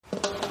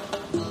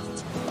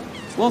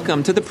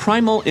Welcome to the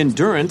Primal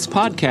Endurance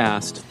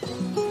Podcast.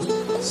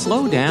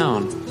 Slow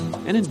down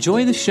and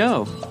enjoy the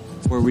show,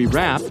 where we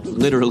rap,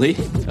 literally,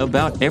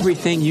 about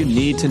everything you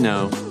need to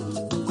know.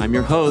 I'm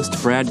your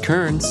host, Brad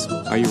Kearns.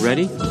 Are you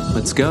ready?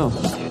 Let's go.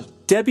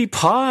 Debbie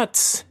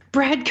Potts.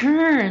 Brad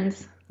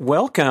Kearns.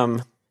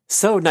 Welcome.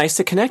 So nice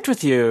to connect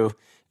with you.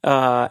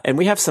 And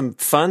we have some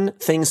fun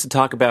things to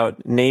talk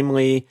about,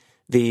 namely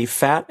the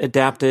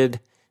fat-adapted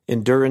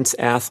endurance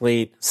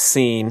athlete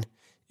scene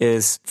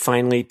is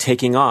finally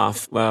taking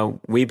off.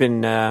 We've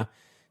been,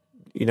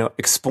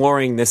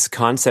 exploring this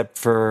concept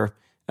for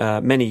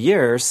many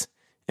years,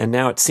 and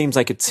now it seems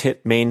like it's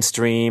hit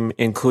mainstream,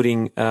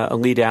 including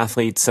elite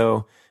athletes.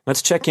 So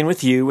let's check in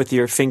with you with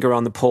your finger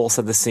on the pulse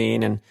of the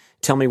scene and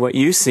tell me what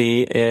you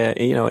see,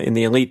 in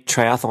the elite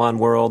triathlon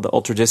world, the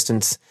ultra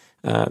distance,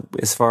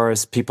 as far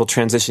as people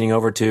transitioning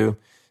over to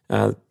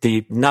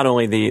not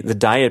only the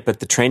diet, but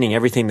the training,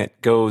 everything that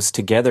goes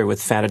together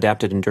with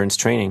fat-adapted endurance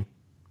training.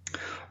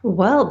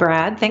 Well,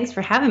 Brad, thanks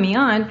for having me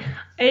on.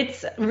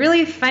 It's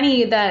really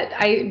funny that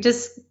I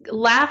just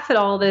laugh at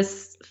all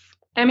this.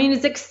 I mean,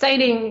 it's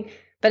exciting,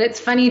 but it's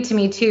funny to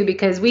me too,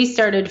 because we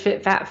started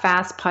Fit Fat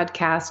Fast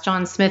podcast,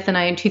 John Smith and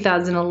I, in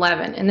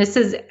 2011. And this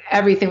is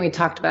everything we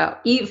talked about: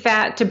 eat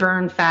fat to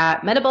burn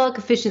fat, metabolic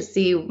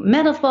efficiency,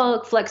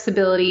 metabolic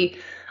flexibility.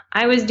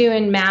 I was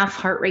doing MAF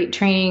heart rate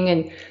training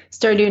and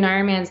started doing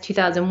Ironmans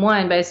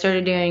 2001, but I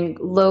started doing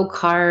low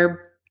carb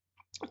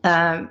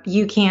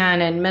UCAN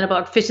and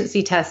metabolic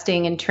efficiency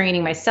testing and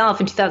training myself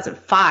in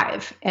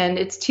 2005. And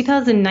it's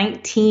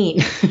 2019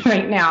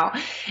 right now.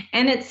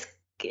 And it's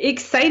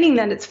exciting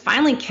that it's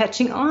finally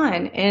catching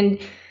on. And,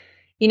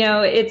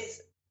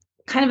 it's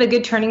kind of a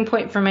good turning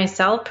point for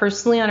myself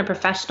personally on a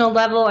professional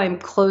level. I'm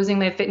closing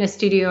my fitness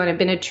studio, and I've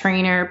been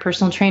a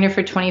personal trainer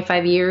for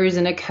 25 years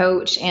and a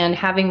coach, and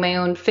having my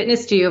own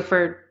fitness studio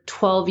for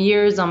 12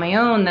 years on my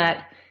own,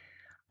 that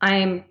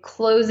I'm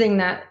closing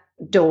that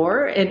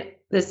door, and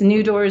this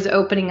new door is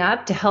opening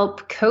up to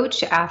help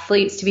coach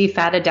athletes to be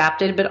fat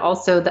adapted, but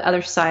also the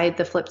other side,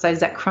 the flip side,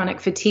 is that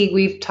chronic fatigue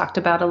we've talked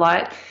about a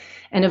lot,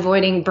 and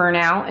avoiding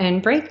burnout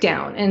and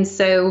breakdown. And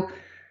so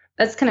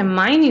that's kind of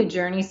my new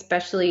journey,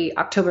 especially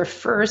October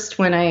 1st,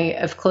 when I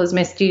have closed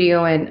my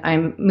studio and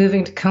I'm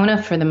moving to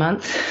Kona for the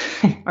month,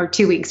 or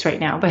 2 weeks right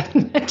now, but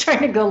I'm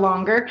trying to go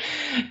longer,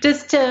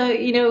 just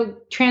to,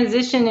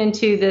 transition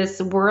into this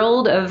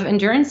world of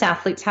endurance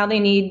athletes, how they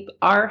need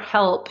our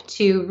help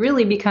to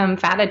really become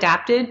fat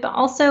adapted, but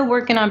also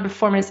working on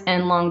performance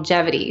and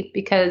longevity,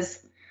 because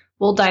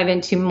we'll dive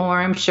into more,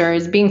 I'm sure,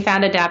 is being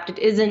fat adapted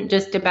isn't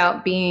just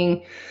about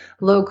being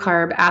low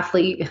carb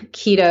athlete,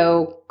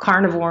 keto,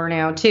 carnivore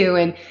now too.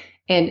 And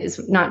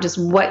it's not just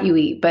what you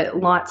eat, but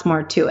lots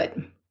more to it.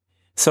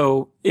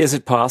 So is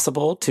it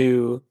possible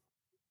to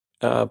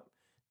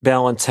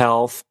balance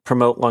health,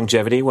 promote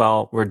longevity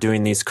while we're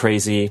doing these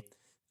crazy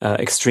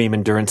extreme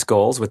endurance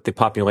goals with the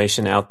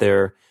population out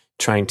there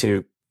trying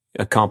to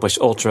accomplish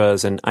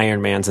ultras and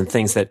Ironmans and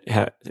things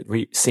that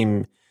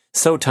seem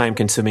so time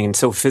consuming and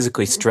so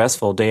physically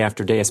stressful day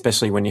after day,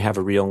 especially when you have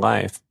a real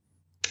life?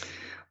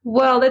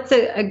 Well, that's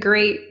a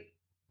great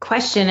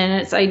question.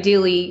 And it's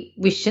ideally,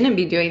 we shouldn't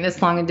be doing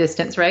this long a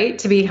distance, right?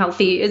 To be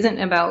healthy isn't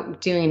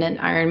about doing an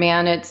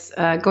Ironman. It's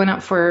going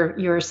out for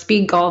your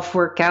speed golf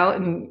workout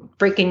and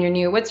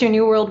breaking what's your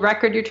new world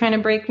record you're trying to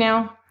break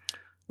now?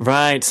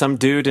 Right. Some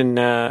dude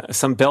and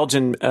some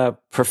Belgian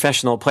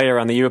professional player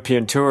on the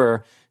European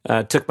Tour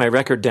took my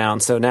record down.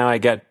 So now I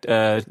get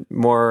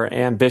more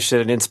ambition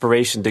and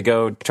inspiration to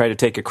go try to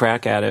take a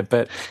crack at it.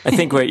 But I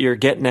think what you're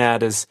getting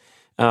at is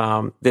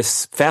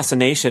this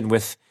fascination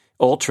with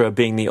ultra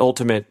being the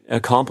ultimate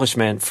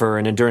accomplishment for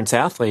an endurance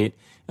athlete.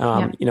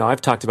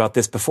 I've talked about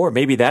this before.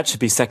 Maybe that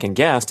should be second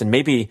guessed, and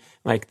maybe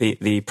like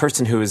the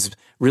person who is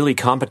really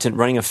competent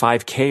running a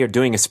 5K or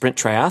doing a sprint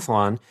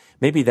triathlon,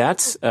 maybe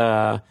that's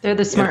they're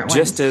the smart ones.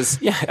 Just as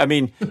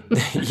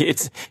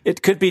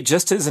it could be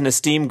just as an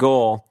esteemed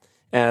goal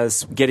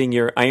as getting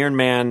your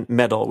Ironman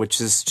medal, which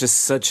is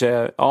just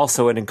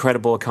also an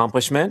incredible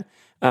accomplishment,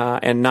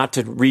 and not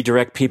to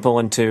redirect people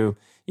into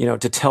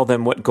to tell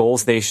them what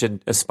goals they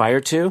should aspire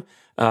to.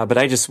 But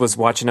I just was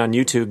watching on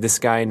YouTube this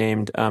guy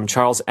named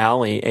Charles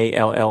Allie,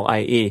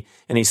 Allie,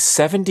 and he's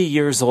 70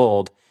 years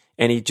old,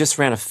 and he just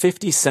ran a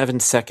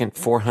 57-second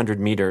 400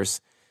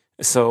 meters.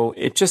 So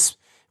it just,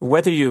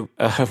 whether you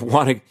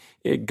want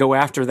to go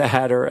after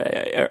that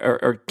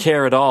or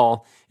care at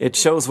all, it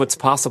shows what's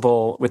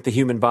possible with the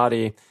human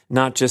body,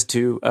 not just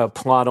to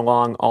plod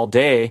along all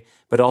day,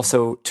 but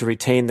also to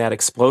retain that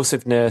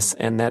explosiveness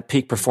and that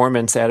peak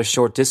performance at a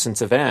short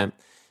distance event.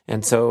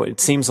 And so it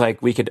seems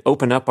like we could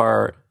open up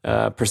our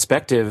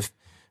perspective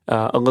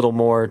a little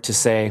more to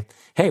say,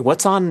 hey,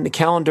 what's on the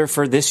calendar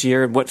for this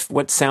year?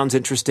 What sounds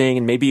interesting?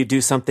 And maybe you do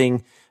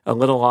something a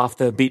little off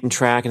the beaten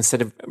track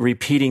instead of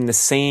repeating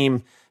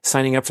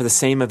signing up for the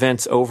same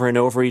events over and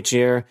over each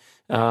year.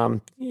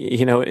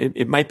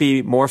 It might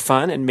be more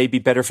fun and maybe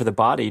better for the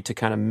body to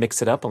kind of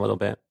mix it up a little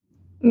bit.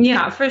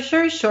 Yeah, for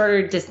sure.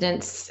 Shorter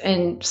distance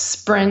and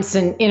sprints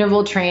and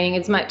interval training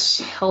is much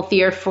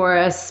healthier for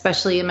us,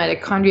 especially at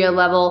mitochondria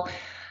level.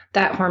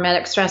 that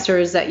hormetic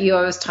stressors that you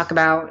always talk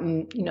about,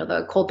 and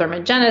the cold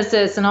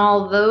thermogenesis and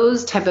all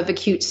those type of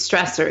acute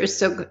stressors.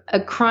 So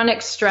a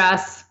chronic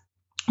stress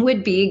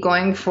would be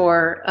going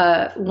for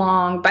a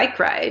long bike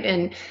ride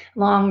and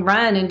long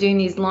run and doing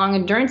these long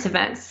endurance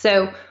events.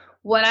 So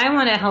what I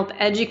want to help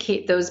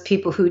educate those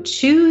people who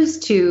choose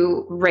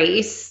to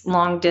race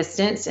long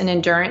distance and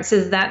endurance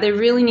is that they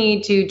really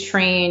need to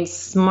train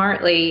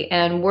smartly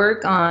and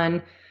work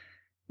on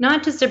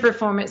not just a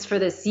performance for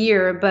this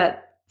year,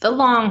 but the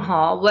long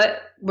haul,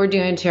 what we're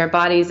doing to our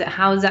bodies,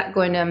 how is that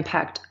going to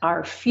impact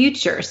our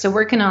future? So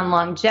working on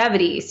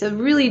longevity. So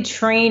really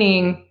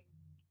training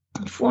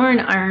for an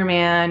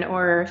Ironman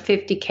or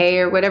 50K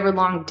or whatever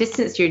long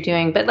distance you're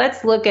doing. But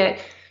let's look at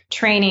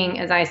training,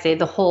 as I say,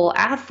 the whole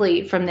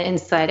athlete from the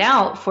inside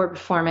out for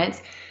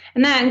performance.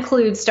 And that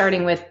includes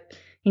starting with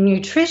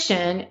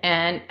nutrition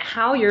and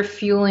how you're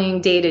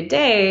fueling day to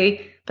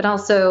day, but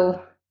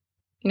also,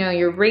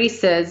 your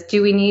races.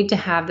 Do we need to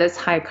have this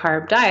high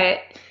carb diet?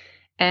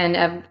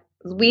 And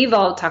we've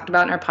all talked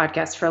about in our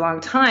podcast for a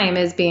long time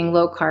is being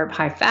low carb,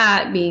 high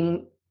fat,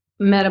 being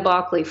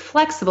metabolically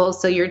flexible.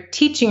 So you're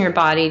teaching your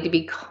body to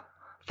be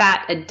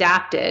fat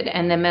adapted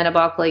and then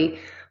metabolically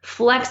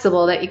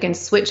flexible, that you can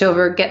switch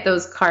over, get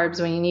those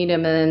carbs when you need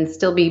them, and then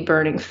still be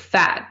burning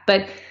fat.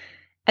 But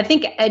I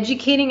think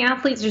educating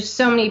athletes, there's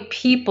so many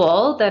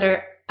people that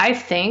are, I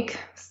think,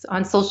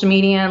 on social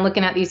media and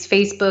looking at these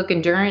Facebook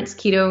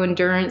keto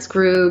endurance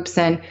groups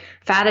and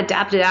fat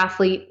adapted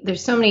athlete.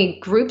 There's so many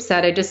groups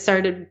that I just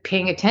started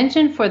paying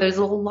attention for. There's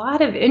a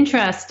lot of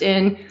interest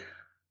in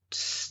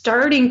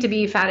starting to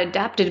be fat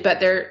adapted,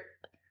 but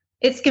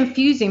it's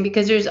confusing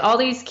because there's all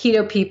these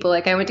keto people.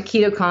 Like I went to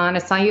KetoCon, I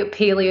saw you at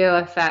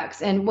Paleo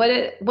FX, and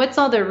what's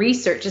all the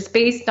research? It's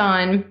based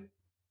on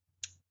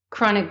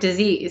chronic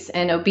disease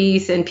and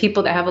obese and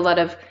people that have a lot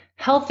of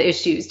health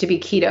issues to be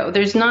keto.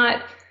 There's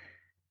not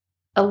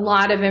a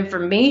lot of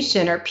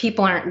information, or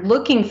people aren't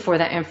looking for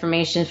that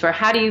information for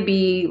how do you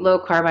be low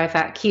carb, high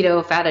fat,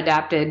 keto, fat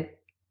adapted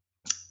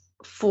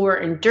for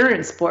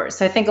endurance sports.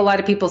 So I think a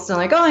lot of people still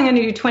like, I'm going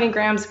to do 20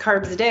 grams of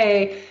carbs a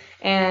day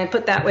and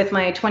put that with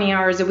my 20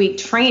 hours a week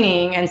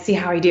training and see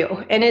how I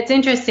do. And it's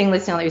interesting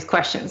listening to all these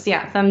questions.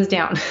 Yeah, thumbs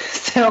down.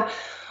 So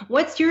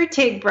what's your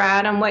take,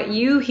 Brad, on what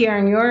you hear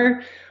in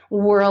your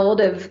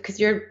world because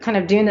you're kind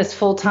of doing this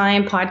full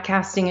time,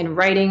 podcasting and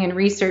writing and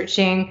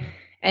researching,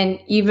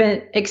 and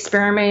even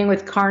experimenting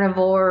with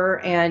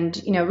carnivore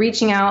and,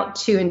 reaching out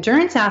to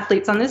endurance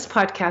athletes on this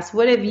podcast.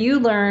 What have you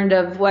learned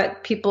of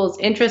what people's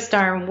interests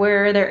are and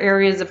where their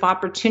areas of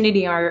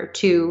opportunity are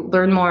to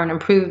learn more and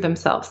improve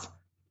themselves?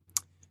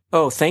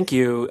 Oh, thank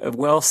you.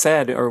 Well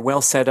said, or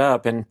well set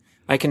up. And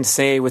I can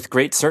say with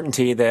great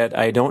certainty that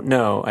I don't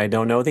know. I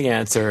don't know the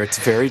answer. It's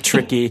very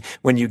tricky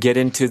when you get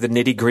into the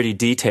nitty-gritty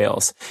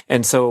details.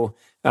 And so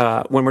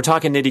when we're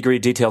talking nitty-gritty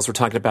details, we're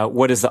talking about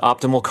what is the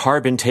optimal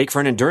carb intake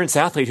for an endurance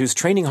athlete who's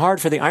training hard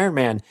for the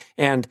Ironman.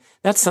 And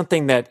that's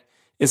something that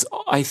is,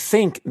 I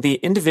think, the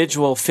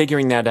individual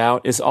figuring that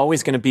out is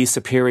always going to be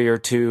superior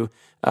to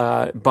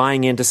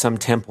buying into some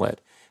template.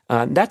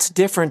 That's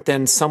different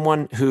than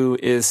someone who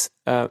is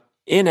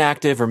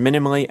inactive or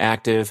minimally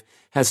active,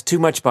 has too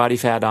much body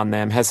fat on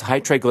them, has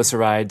high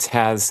triglycerides,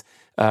 has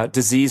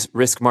disease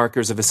risk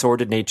markers of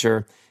assorted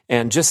nature,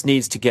 and just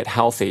needs to get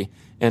healthy.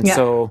 And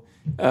so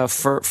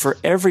for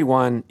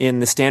everyone in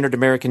the standard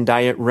American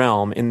diet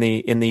realm, in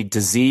the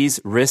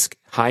disease risk,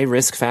 high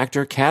risk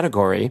factor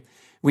category,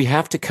 we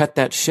have to cut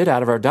that shit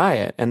out of our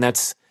diet. And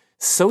that's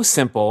so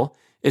simple.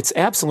 It's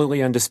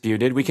absolutely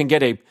undisputed. We can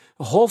get a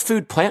whole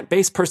food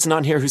plant-based person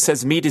on here who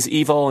says meat is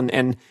evil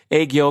and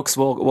egg yolks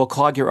will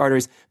clog your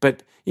arteries.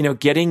 But,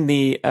 getting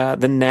the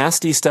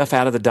nasty stuff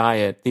out of the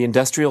diet, the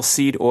industrial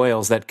seed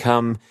oils that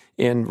come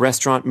in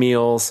restaurant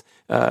meals,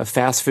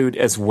 fast food,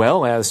 as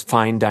well as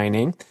fine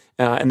dining,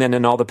 and then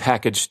in all the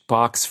packaged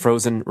box,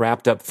 frozen,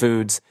 wrapped up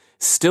foods,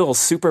 still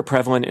super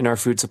prevalent in our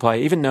food supply,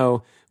 even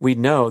though we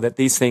know that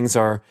these things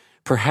are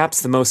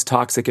perhaps the most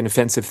toxic and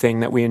offensive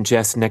thing that we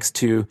ingest next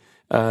to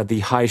the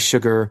high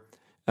sugar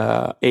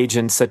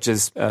agents such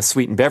as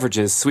sweetened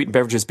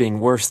beverages being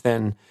worse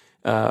than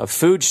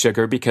food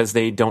sugar because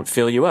they don't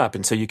fill you up.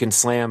 And so you can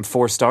slam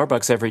 4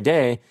 Starbucks every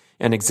day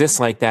and exist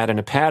like that in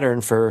a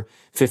pattern for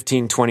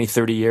 15, 20,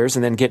 30 years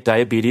and then get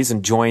diabetes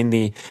and join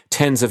the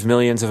tens of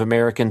millions of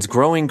Americans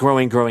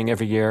growing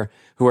every year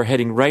who are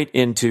heading right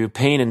into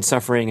pain and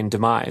suffering and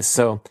demise.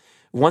 So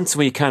once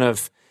we kind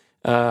of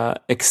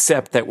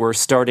accept that we're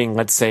starting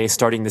this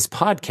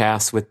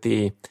podcast with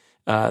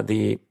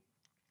the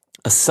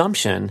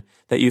assumption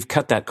that you've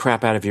cut that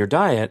crap out of your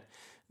diet,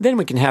 then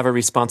we can have a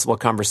responsible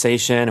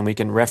conversation and we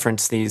can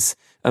reference these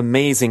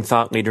amazing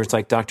thought leaders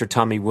like Dr.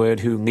 Tommy Wood,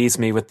 who leaves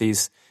me with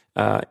these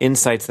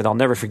insights that I'll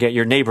never forget.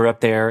 Your neighbor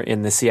up there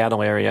in the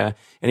Seattle area,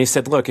 and he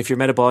said, "Look, if you're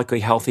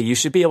metabolically healthy, you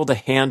should be able to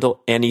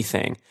handle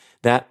anything.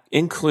 That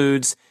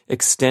includes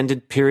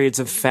extended periods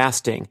of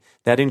fasting.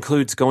 That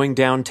includes going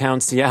downtown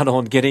Seattle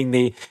and getting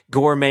the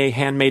gourmet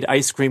handmade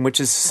ice cream, which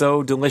is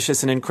so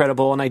delicious and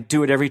incredible. And I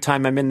do it every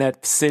time I'm in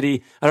that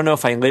city. I don't know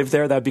if I live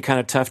there. That'd be kind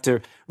of tough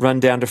to run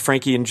down to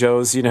Frankie and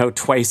Joe's,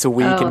 twice a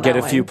week and get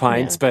a few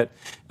pints. Yeah.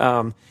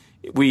 But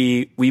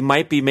we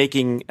might be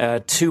making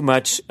too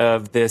much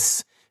of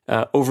this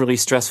overly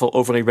stressful,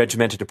 overly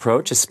regimented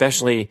approach,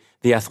 especially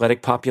the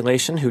athletic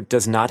population who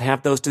does not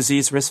have those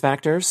disease risk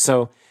factors.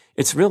 So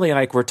it's really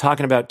like we're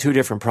talking about two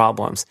different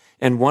problems.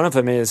 And one of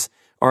them is,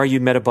 are you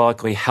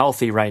metabolically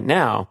healthy right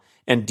now?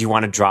 And do you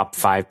want to drop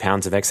 5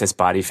 pounds of excess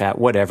body fat?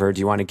 Whatever.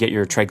 Do you want to get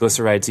your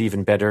triglycerides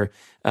even better?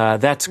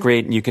 That's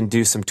great. And you can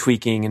do some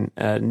tweaking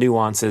and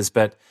nuances.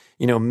 But,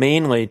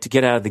 mainly to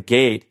get out of the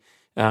gate,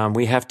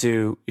 we have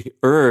to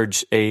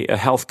urge a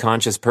health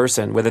conscious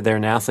person, whether they're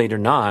an athlete or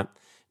not,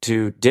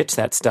 to ditch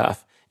that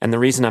stuff. And the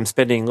reason I'm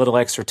spending a little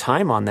extra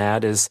time on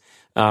that is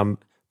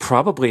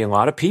probably a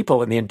lot of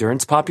people in the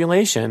endurance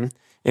population,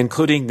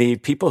 including the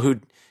people who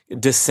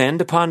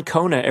descend upon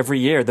Kona every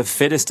year, the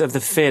fittest of the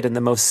fit and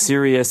the most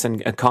serious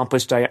and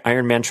accomplished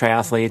Ironman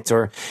triathletes,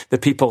 or the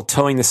people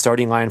towing the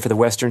starting line for the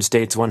Western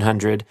States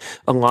 100.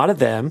 A lot of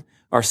them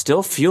are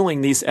still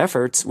fueling these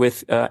efforts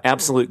with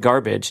absolute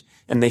garbage,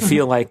 and they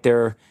feel like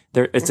they're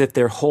as if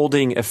they're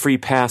holding a free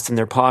pass in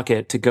their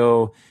pocket to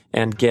go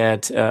and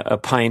get a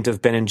pint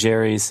of Ben and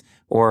Jerry's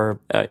or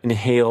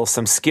inhale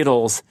some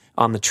Skittles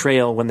on the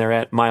trail when they're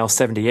at mile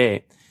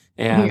 78.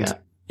 And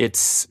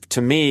it's,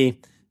 to me,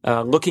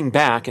 looking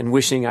back and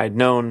wishing I'd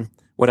known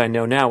what I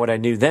know now, what I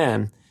knew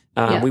then,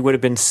 we would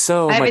have been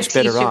so much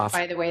better off.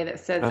 By the way, that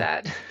says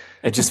that.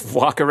 And just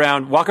walk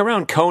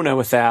around Kona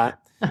with that,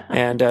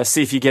 and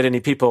see if you get any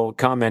people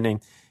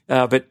commenting.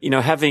 But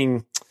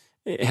having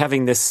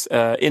this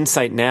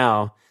insight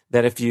now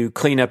that if you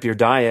clean up your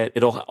diet,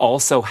 it'll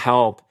also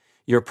help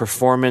your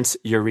performance,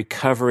 your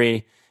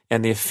recovery,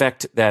 and the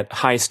effect that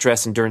high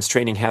stress endurance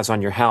training has on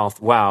your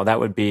health. Wow, that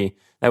would be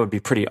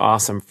pretty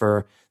awesome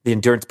for the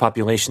endurance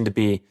population to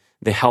be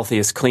the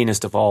healthiest,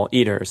 cleanest of all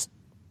eaters.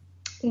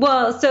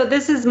 Well, so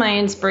this is my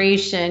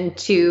inspiration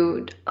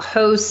to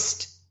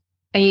host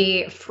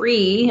a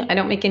free, I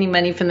don't make any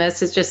money from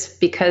this. It's just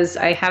because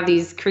I have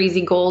these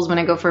crazy goals when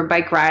I go for a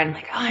bike ride. I'm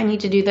like, I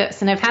need to do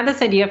this. And I've had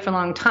this idea for a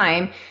long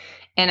time,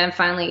 and I'm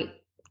finally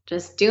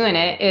just doing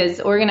it, is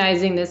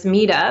organizing this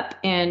meetup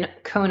in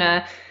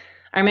Kona.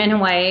 I'm in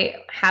Hawaii,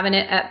 having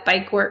it at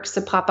Bike Works,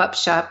 a pop-up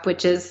shop,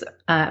 which is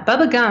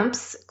Bubba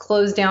Gump's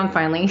closed down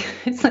finally.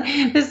 It's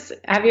like this.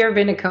 Have you ever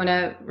been to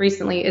Kona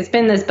recently? It's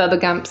been this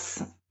Bubba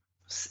Gump's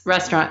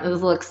restaurant. It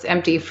looks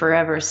empty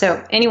forever.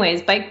 So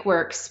anyways, Bike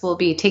Works will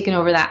be taking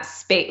over that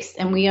space.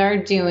 And we are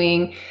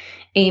doing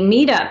a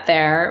meetup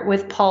there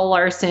with Paul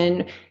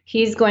Laursen.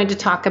 He's going to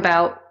talk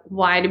about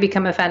why to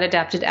become a fat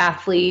adapted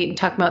athlete, and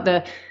talk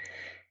about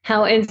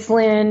how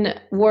insulin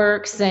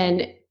works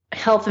and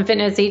health and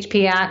fitness,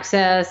 HPA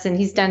access. And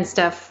he's done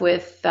stuff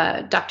with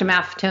Dr.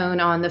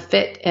 Maffetone on the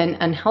Fit and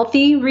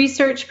Unhealthy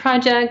research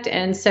project.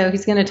 And so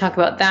he's going to talk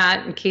about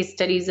that and case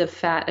studies of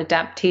fat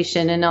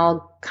adaptation. And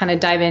I'll kind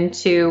of dive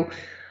into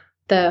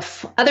the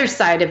other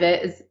side of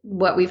it, is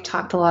what we've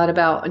talked a lot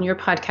about on your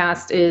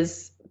podcast,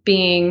 is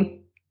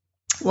being,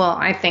 well,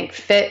 I think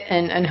fit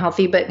and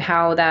unhealthy, but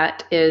how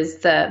that is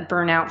the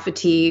burnout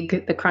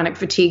fatigue, the chronic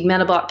fatigue,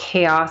 metabolic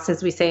chaos,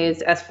 as we say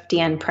as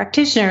FDN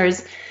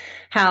practitioners,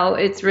 how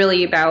it's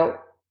really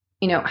about,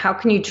 how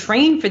can you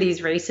train for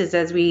these races,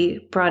 as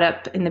we brought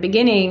up in the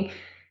beginning.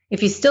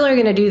 If you still are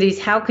going to do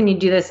these, how can you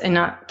do this and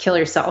not kill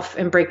yourself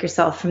and break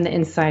yourself from the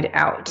inside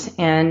out?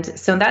 And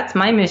so that's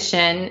my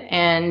mission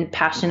and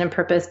passion and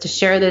purpose, to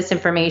share this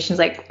information. It's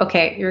like,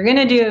 okay, you're going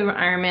to do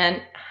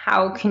Ironman.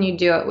 How can you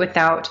do it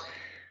without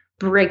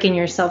breaking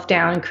yourself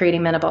down and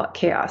creating metabolic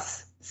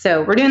chaos?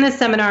 So we're doing this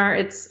seminar.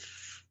 It's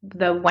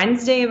the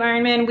Wednesday of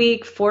Ironman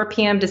week, 4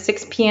 p.m. to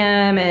 6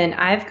 p.m. And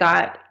I've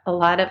got a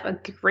lot of a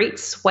great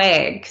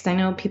swag, because I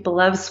know people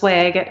love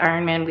swag at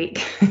Ironman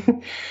week.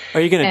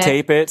 Are you going to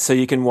tape it so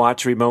you can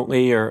watch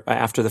remotely or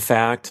after the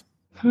fact?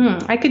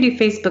 I could do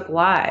Facebook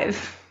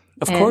Live.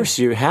 Of course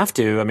you have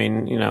to. I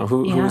mean,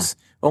 who's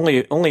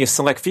only a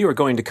select few are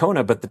going to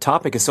Kona, but the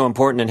topic is so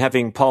important. And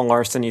having Paul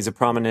Laursen, he's a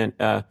prominent,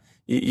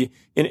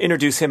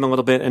 introduce him a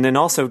little bit. And then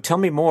also tell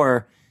me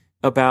more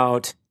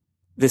about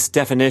this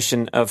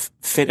definition of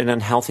fit and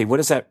unhealthy. What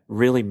does that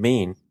really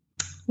mean?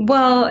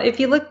 Well, if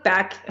you look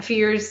back a few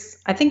years,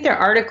 I think their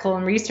article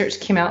and research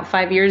came out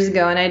 5 years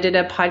ago, and I did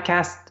a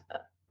podcast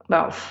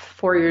about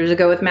 4 years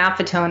ago with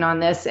Maffetone on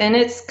this. And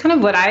it's kind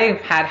of what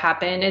I've had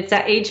happen. It's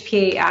that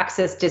HPA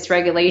axis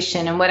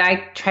dysregulation. And what I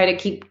try to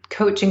keep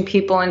coaching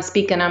people and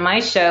speaking on my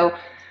show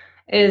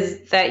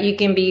is that you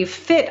can be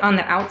fit on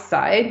the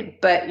outside,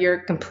 but you're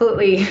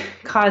completely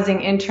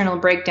causing internal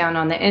breakdown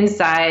on the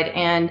inside.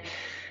 And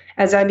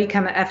as I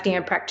become an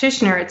FDN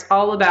practitioner, it's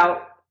all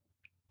about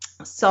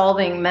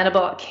solving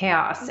metabolic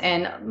chaos.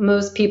 And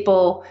most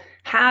people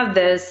have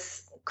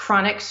this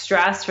chronic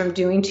stress from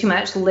doing too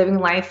much, living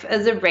life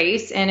as a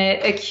race, and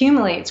it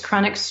accumulates.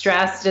 Chronic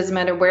stress, doesn't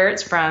matter where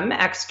it's from,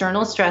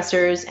 external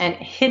stressors and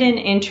hidden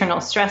internal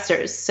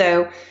stressors.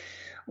 So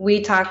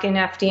we talk in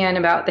FDN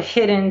about the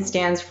hidden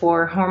stands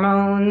for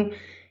hormone,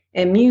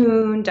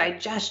 immune,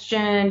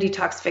 digestion,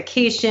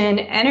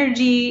 detoxification,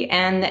 energy,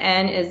 and the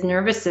N is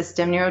nervous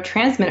system,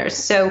 neurotransmitters.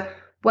 So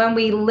when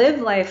we live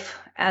life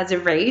as a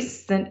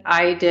race that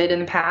I did in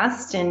the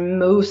past, and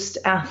most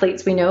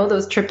athletes we know,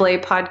 those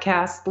AAA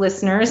podcast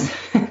listeners,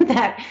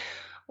 that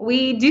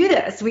we do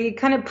this. We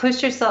kind of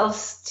push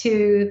ourselves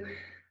to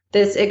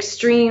this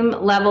extreme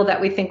level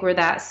that we think we're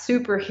that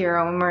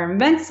superhero and we're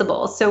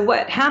invincible. So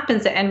what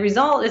happens, the end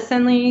result is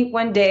suddenly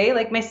one day,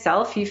 like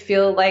myself, you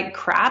feel like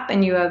crap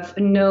and you have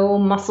no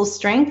muscle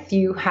strength.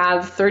 You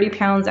have 30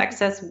 pounds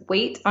excess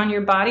weight on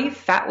your body,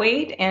 fat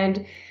weight,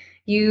 and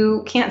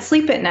you can't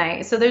sleep at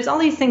night. So there's all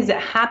these things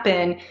that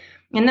happen.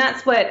 And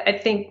that's what I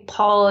think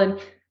Paul and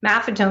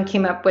Maffetone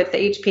came up with, the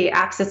HPA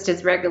axis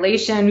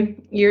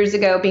dysregulation years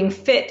ago, being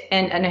fit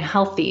and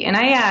unhealthy. And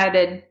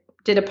I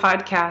did a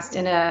podcast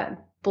and a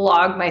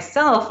blog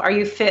myself, Are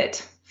You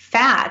Fit,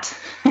 Fat,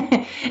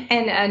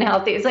 and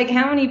Unhealthy? It's like,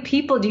 how many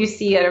people do you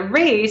see at a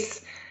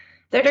race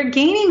that are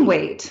gaining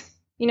weight?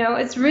 You know,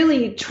 it's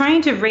really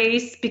trying to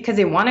race because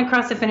they want to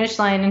cross the finish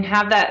line and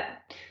have that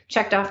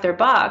checked off their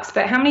box.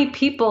 But how many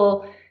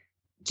people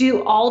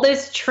do all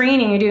this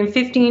training, you're doing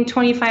 15,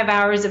 25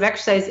 hours of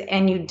exercise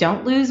and you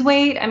don't lose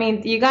weight? I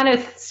mean, you got to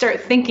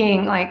start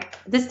thinking like,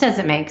 this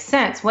doesn't make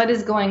sense. What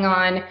is going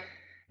on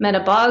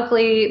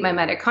metabolically, my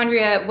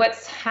mitochondria,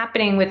 what's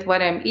happening with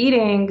what I'm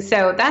eating?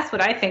 So that's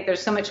what I think.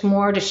 There's so much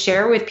more to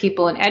share with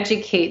people and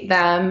educate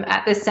them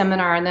at this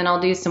seminar. And then I'll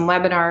do some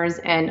webinars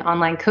and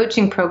online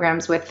coaching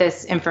programs with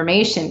this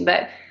information.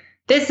 But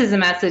this is a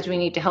message we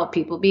need to help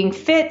people being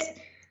fit,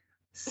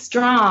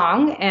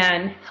 strong,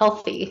 and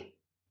healthy.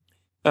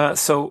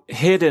 So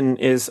hidden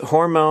is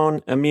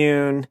hormone,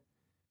 immune,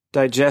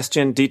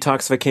 digestion,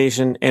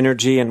 detoxification,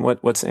 energy, and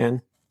what's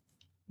in?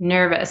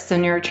 Nervous, the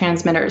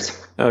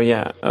neurotransmitters. Oh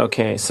yeah.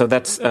 Okay. So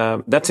that's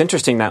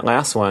interesting, that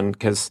last one,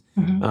 because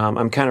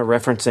I'm kind of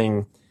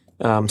referencing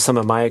some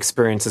of my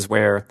experiences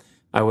where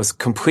I was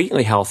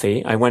completely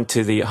healthy. I went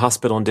to the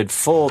hospital and did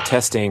full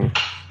testing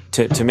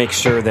to make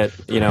sure that,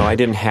 you know, I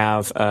didn't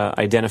have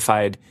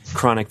identified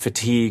chronic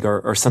fatigue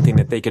or something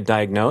that they could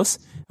diagnose.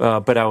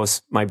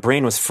 But my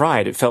brain was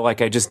fried. It felt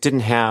like I just didn't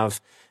have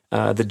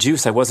the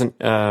juice. I wasn't,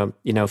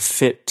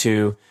 fit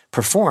to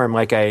perform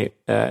like I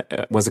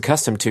was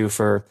accustomed to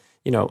for,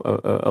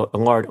 a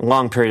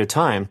long period of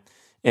time.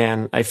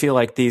 And I feel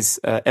like these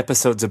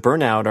episodes of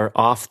burnout are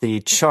off the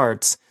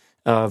charts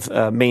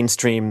of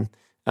mainstream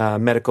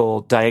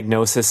medical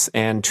diagnosis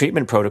and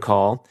treatment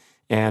protocol.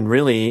 And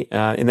really,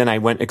 and then I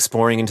went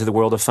exploring into the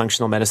world of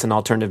functional medicine,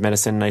 alternative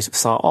medicine, and I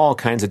saw all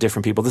kinds of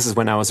different people. This is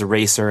when I was a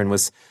racer and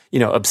was,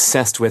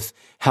 obsessed with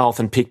health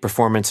and peak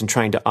performance and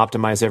trying to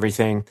optimize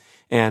everything.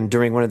 And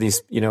during one of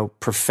these,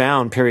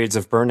 profound periods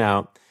of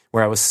burnout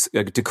where I was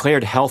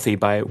declared healthy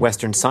by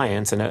Western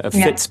science and a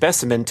fit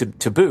specimen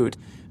to boot,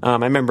 I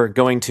remember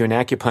going to an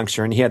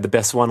acupuncture and he had the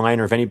best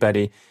one-liner of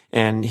anybody.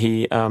 And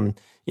he,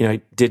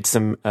 did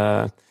some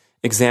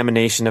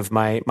examination of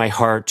my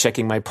heart,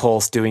 checking my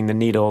pulse, doing the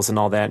needles and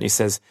all that. And he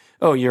says,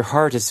 "Oh, your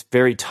heart is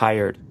very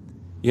tired.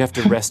 You have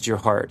to rest your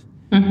heart."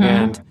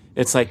 And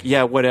it's like,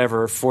 yeah,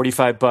 whatever,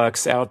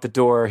 $45 out the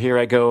door. Here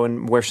I go.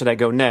 And where should I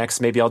go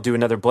next? Maybe I'll do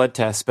another blood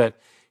test. But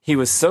he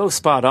was so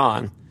spot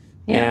on.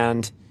 Yeah.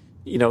 And,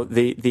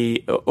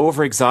 the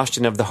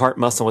overexhaustion of the heart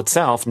muscle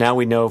itself. Now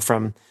we know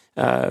from,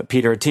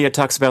 Peter Attia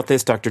talks about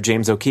this. Dr.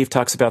 James O'Keefe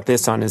talks about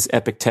this on his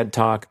epic TED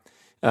Talk.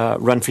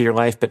 Run for your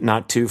life, but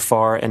not too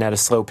far and at a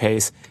slow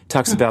pace.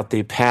 Talks about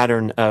the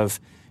pattern of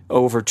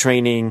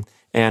overtraining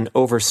and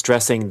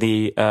overstressing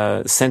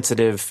the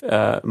sensitive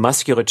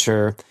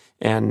musculature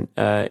and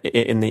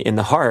in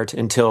the heart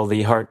until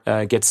the heart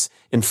gets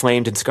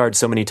inflamed and scarred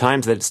so many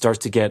times that it starts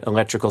to get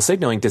electrical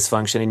signaling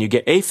dysfunction, and you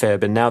get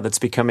AFib. And now that's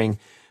becoming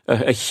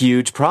a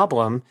huge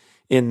problem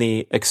in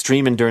the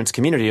extreme endurance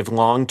community of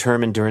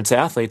long-term endurance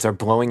athletes are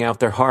blowing out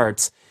their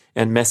hearts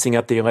and messing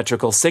up the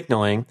electrical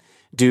signaling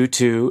due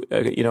to,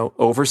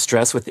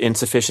 overstress with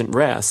insufficient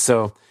rest.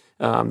 So,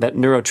 that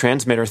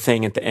neurotransmitter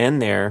thing at the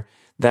end there,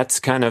 that's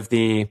kind of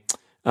the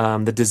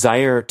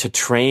desire to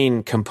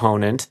train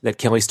component that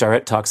Kelly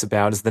Starrett talks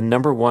about is the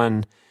number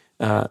one,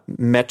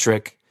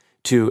 metric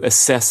to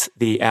assess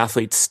the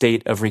athlete's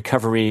state of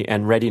recovery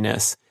and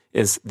readiness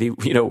is the,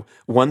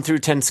 1 through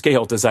 10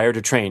 scale desire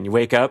to train. You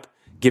wake up,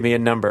 give me a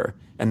number,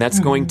 and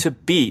that's going to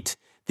beat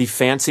the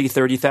fancy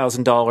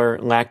 $30,000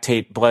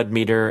 lactate blood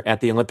meter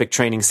at the Olympic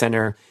Training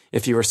Center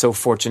if you were so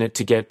fortunate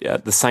to get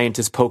the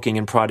scientists poking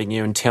and prodding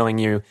you and telling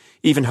you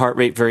even heart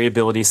rate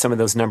variability. Some of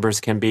those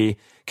numbers can be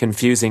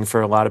confusing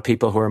for a lot of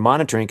people who are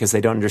monitoring because they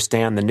don't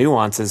understand the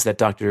nuances that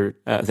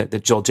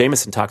that Joel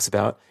Jameson talks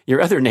about,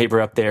 your other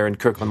neighbor up there in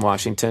Kirkland,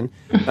 Washington.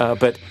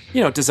 But,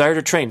 desire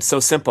to train, so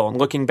simple. And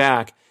looking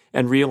back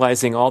and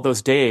realizing all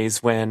those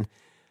days when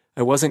I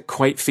I wasn't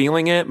quite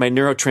feeling it. My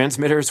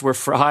neurotransmitters were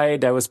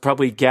fried. I was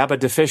probably GABA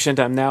deficient.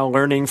 I'm now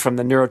learning from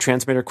the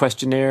neurotransmitter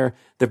questionnaire,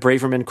 the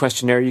Braverman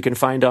questionnaire you can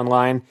find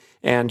online,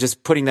 and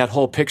just putting that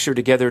whole picture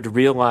together to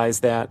realize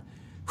that,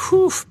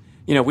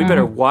 we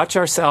better watch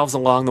ourselves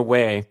along the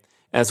way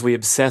as we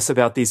obsess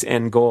about these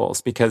end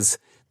goals, because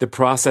the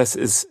process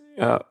is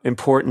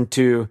important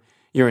to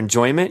your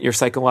enjoyment, your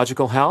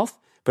psychological health,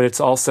 but it's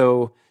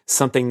also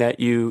something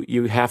that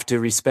you have to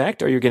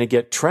respect or you're going to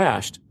get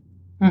trashed.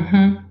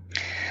 Mm-hmm.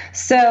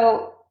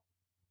 So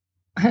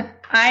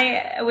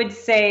I would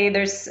say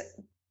there's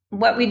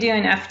what we do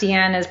in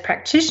FDN as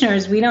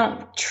practitioners, we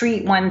don't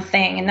treat one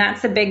thing. And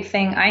that's a big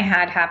thing I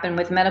had happen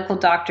with medical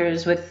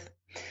doctors, with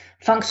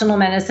functional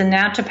medicine,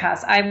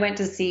 naturopaths. I went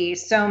to see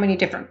so many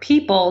different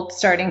people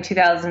starting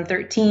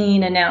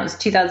 2013 and now it's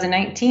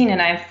 2019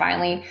 and I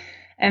finally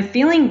am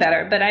feeling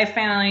better. But I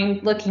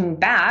found, looking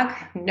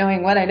back,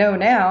 knowing what I know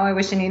now, I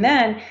wish I knew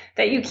then,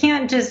 that you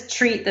can't just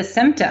treat the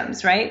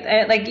symptoms,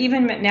 right? Like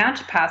even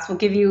naturopaths will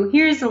give you,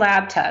 here's a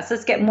lab test.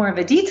 Let's get more of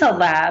a detailed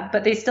lab,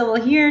 but they still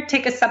will, here,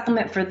 take a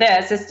supplement for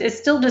this. It's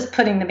still just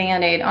putting the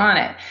Band-Aid on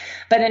it.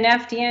 But in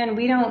FDN,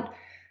 we don't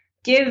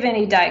give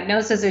any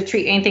diagnosis or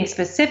treat anything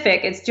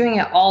specific. It's doing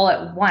it all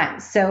at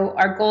once. So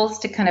our goal is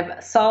to kind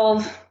of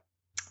solve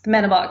the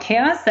metabolic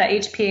chaos, that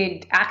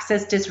HPA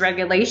axis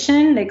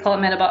dysregulation. They call it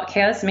metabolic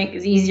chaos, make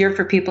it easier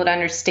for people to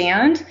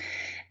understand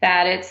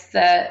that it's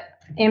the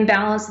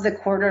imbalance of the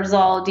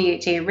cortisol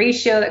DHA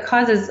ratio that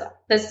causes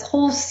this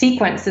whole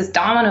sequence, this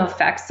domino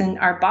effects in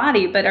our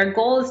body. But our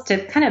goal is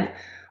to kind of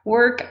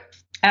work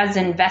as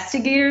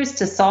investigators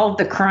to solve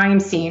the crime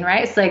scene,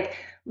 right? It's like,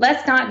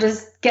 let's not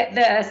just get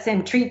this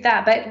and treat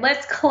that, but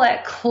let's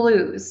collect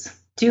clues.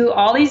 Do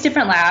all these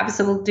different labs.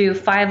 So we'll do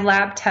 5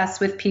 lab tests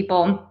with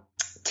people.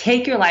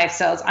 Take your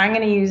lifestyles. I'm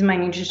going to use my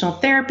nutritional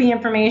therapy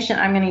information.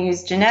 I'm going to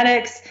use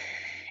genetics.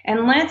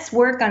 And let's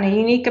work on a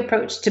unique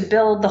approach to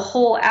build the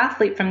whole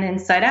athlete from the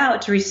inside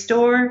out to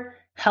restore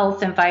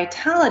health and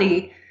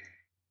vitality.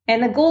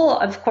 And the goal,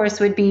 of course,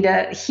 would be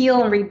to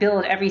heal and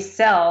rebuild every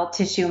cell,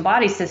 tissue, and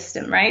body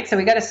system, right? So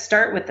we got to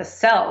start with the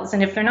cells.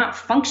 And if they're not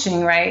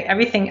functioning right,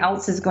 everything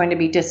else is going to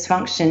be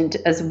dysfunctioned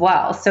as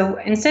well. So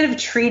instead of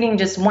treating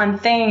just one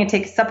thing and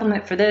take a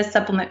supplement for this,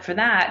 supplement for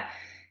that,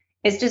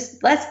 it's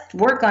just, let's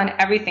work on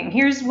everything.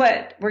 Here's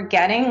what we're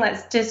getting.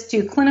 Let's just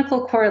do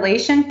clinical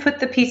correlation,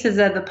 put the pieces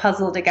of the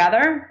puzzle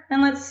together,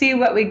 and let's see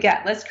what we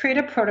get. Let's create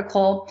a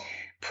protocol,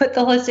 put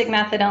the holistic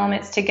method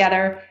elements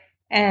together,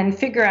 and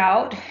figure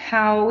out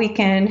how we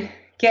can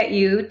get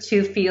you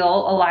to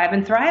feel alive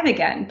and thrive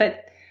again.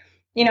 But,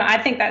 I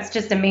think that's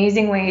just an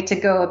amazing way to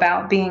go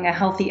about being a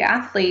healthy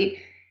athlete,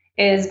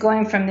 is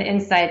going from the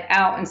inside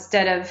out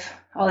instead of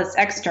all this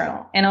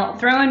external. And I'll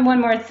throw in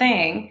one more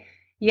thing.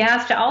 You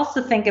have to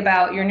also think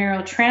about your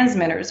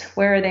neurotransmitters.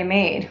 Where are they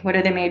made? What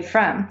are they made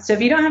from? So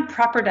if you don't have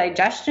proper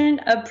digestion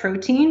of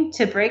protein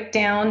to break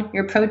down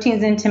your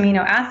proteins into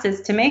amino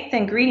acids to make the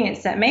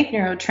ingredients that make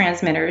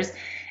neurotransmitters,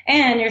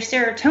 and your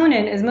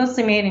serotonin is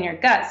mostly made in your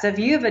gut. So if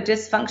you have a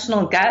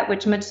dysfunctional gut,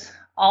 which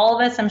all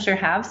of us, I'm sure,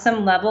 have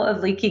some level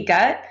of leaky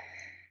gut,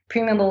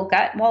 permeable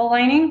gut wall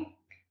lining,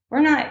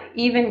 we're not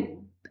even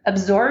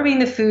absorbing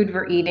the food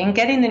we're eating,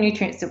 getting the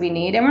nutrients that we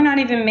need, and we're not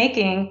even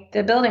making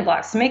the building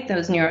blocks to make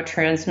those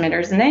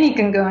neurotransmitters. And then you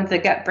can go into the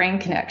gut-brain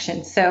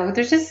connection. So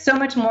there's just so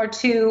much more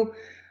to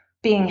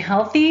being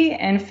healthy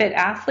and fit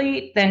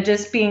athlete than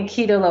just being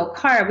keto low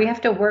carb. We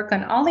have to work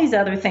on all these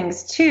other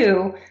things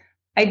too.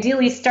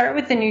 Ideally start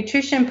with the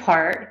nutrition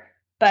part,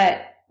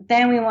 but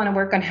then we want to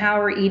work on how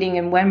we're eating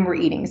and when we're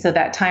eating. So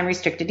that time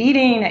restricted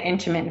eating, that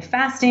intermittent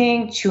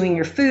fasting, chewing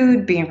your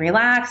food, being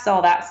relaxed,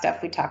 all that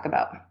stuff we talk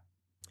about.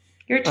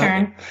 Your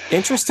turn.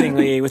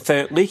 Interestingly, with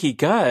the leaky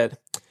gut,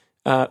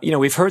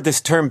 we've heard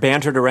this term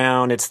bantered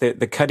around. It's the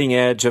cutting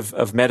edge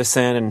of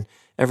medicine, and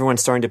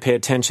everyone's starting to pay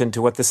attention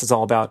to what this is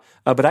all about.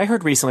 But I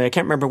heard recently, I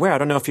can't remember where, I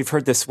don't know if you've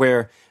heard this,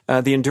 where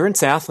the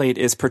endurance athlete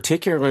is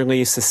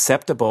particularly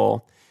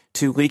susceptible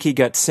to leaky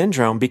gut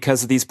syndrome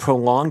because of these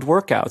prolonged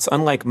workouts.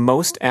 Unlike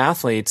most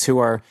athletes who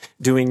are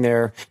doing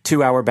their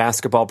 2-hour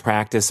basketball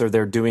practice, or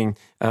they're doing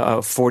a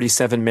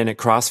 47-minute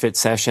CrossFit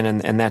session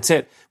and that's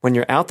it. When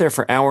you're out there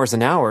for hours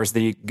and hours,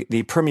 the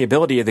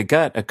permeability of the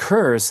gut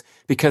occurs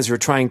because you're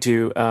trying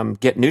to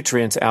get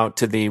nutrients out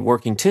to the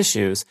working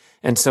tissues.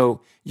 And so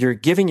you're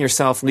giving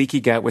yourself leaky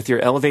gut with your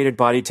elevated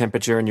body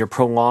temperature and your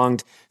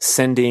prolonged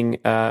sending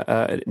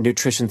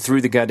nutrition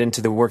through the gut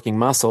into the working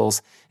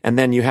muscles. And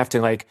then you have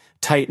to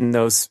tighten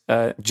those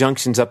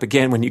junctions up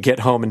again when you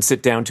get home and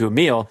sit down to a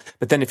meal.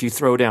 But then if you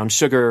throw down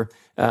sugar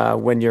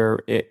when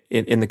you're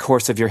in the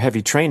course of your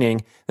heavy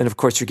training, then of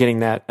course you're getting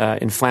that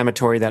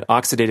inflammatory, that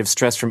oxidative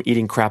stress from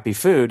eating crappy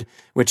food,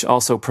 which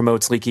also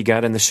promotes leaky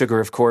gut. And the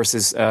sugar, of course,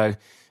 is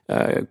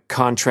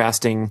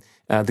contrasting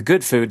the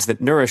good foods that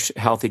nourish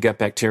healthy gut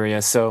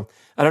bacteria. So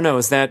I don't know,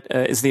 is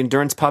the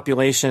endurance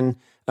population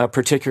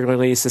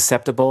particularly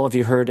susceptible? Have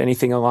you heard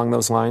anything along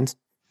those lines?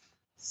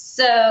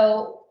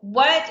 So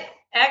what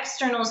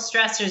external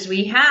stressors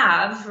we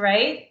have,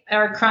 right,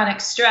 are chronic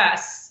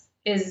stress.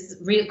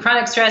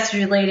 Chronic stress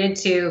related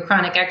to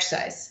chronic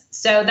exercise.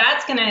 So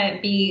that's going to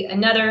be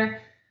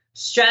another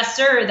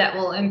stressor that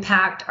will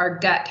impact our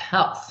gut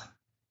health.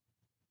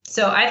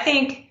 So I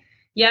think,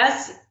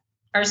 yes,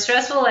 our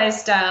stressful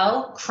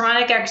lifestyle,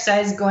 chronic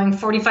exercise going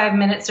 45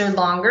 minutes or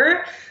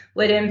longer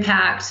would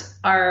impact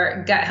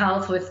our gut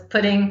health with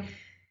putting, I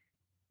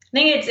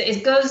think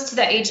it goes to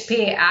the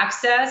HPA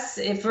axis.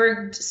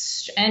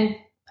 And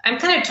I'm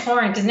kind of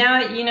torn because now,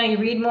 you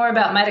read more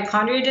about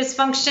mitochondria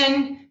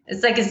dysfunction.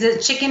 It's like, is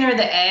it chicken or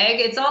the egg?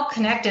 It's all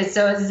connected.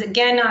 So it's,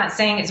 again, not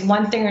saying it's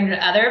one thing or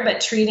the other,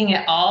 but treating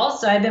it all.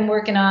 So I've been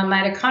working on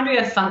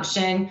mitochondria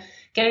function,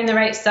 getting the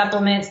right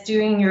supplements,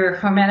 doing your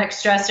hormetic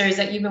stressors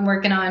that you've been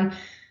working on,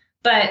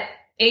 but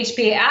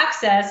HPA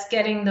axis,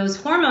 getting those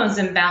hormones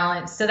in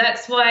balance. So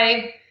that's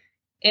why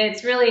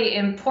it's really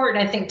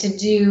important, I think, to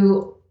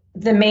do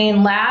the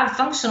main lab,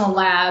 functional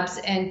labs,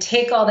 and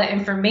take all that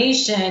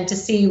information to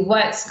see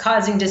what's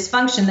causing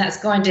dysfunction that's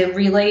going to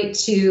relate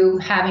to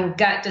having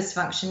gut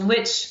dysfunction,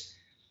 which,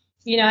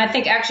 I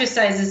think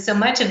exercise is so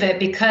much of it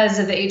because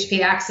of the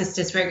HPA axis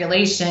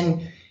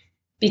dysregulation,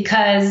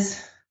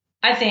 because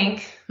I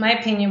think my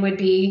opinion would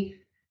be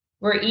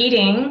we're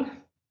eating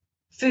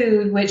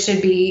food, which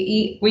should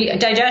be,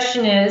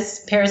 digestion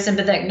is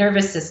parasympathetic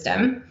nervous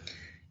system.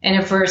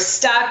 And if we're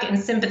stuck in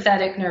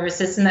sympathetic nervous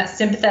system, that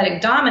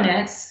sympathetic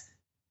dominance,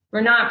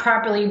 we're not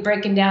properly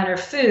breaking down our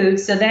food.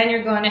 So then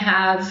you're going to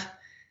have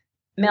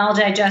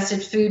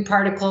maldigested food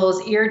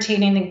particles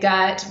irritating the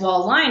gut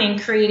while lining,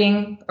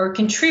 creating or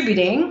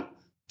contributing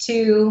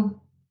to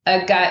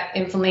a gut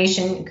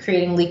inflammation,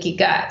 creating leaky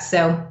gut.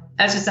 So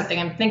that's just something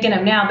I'm thinking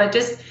of now, but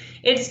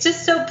it's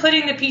just so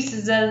putting the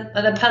pieces of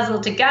the puzzle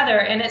together.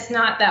 And it's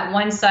not that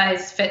one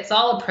size fits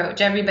all approach.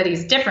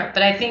 Everybody's different,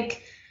 but I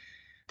think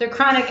the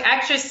chronic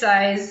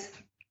exercise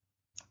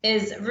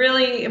is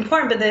really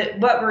important, but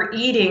what we're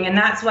eating. And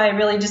that's why I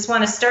really just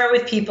want to start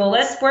with people.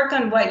 Let's work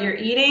on what you're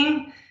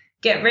eating,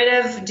 get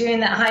rid of doing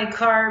that high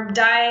carb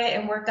diet,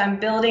 and work on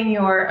building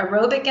your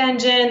aerobic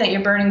engine, that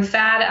you're burning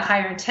fat at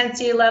higher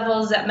intensity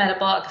levels, that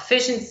metabolic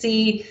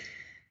efficiency,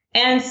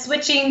 and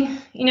switching,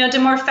 to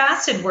more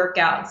fasted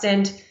workouts.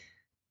 And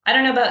I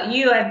don't know about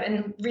you, I've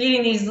been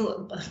reading these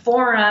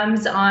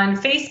forums on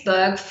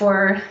Facebook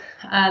for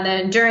the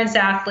endurance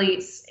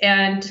athletes,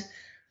 and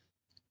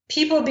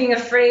people being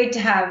afraid to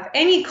have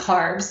any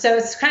carbs. So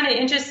it's kind of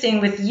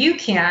interesting with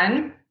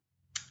UCAN,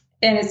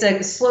 and it's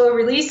a slow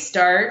release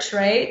starch,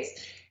 right?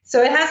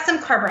 So it has some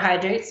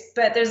carbohydrates,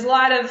 but there's a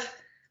lot of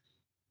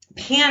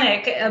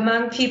panic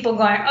among people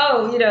going,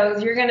 oh,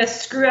 you're going to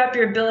screw up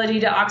your ability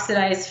to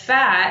oxidize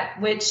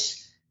fat, which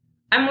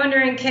I'm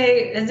wondering,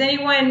 Kay, has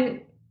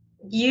anyone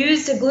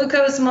used a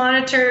glucose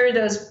monitor,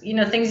 those,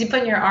 things you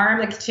put in your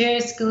arm, the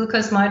continuous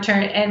glucose monitor,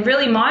 and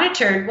really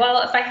monitored,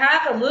 well, if I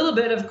have a little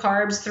bit of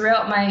carbs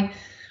throughout my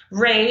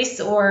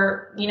race,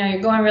 or, you're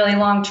going really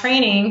long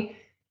training,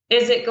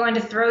 is it going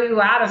to throw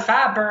you out of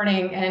fat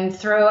burning and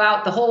throw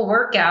out the whole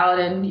workout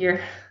and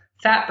your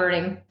fat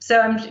burning? So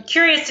I'm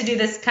curious to do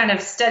this kind of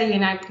study,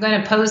 and I'm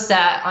going to post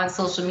that on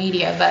social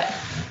media. But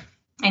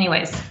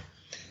anyways.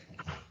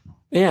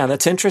 Yeah,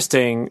 that's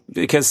interesting,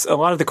 because a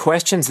lot of the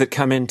questions that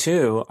come in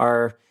too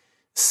are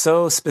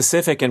so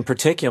specific and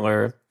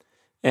particular.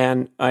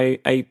 And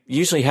I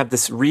usually have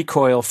this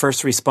recoil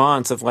first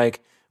response of like,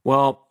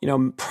 well,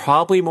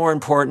 probably more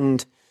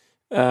important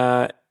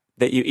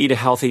that you eat a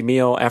healthy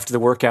meal after the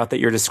workout that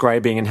you're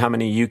describing and how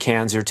many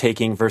UCANs you're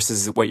taking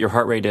versus what your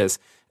heart rate is.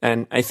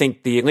 And I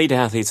think the elite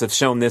athletes have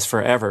shown this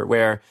forever,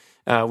 where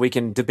we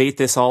can debate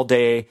this all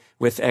day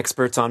with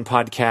experts on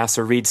podcasts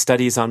or read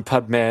studies on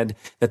PubMed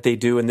that they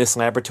do in this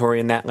laboratory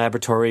and that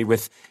laboratory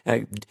with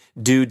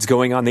dudes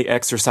going on the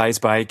exercise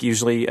bike,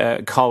 usually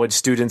college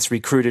students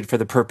recruited for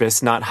the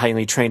purpose, not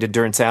highly trained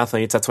endurance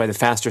athletes. That's why the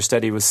FASTER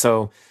study was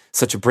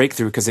such a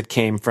breakthrough, because it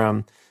came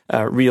from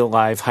real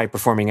live high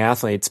performing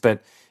athletes.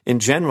 But in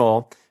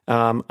general,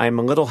 I'm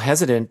a little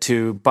hesitant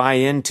to buy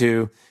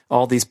into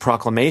all these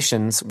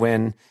proclamations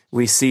when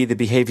we see the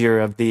behavior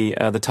of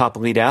the top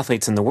elite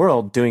athletes in the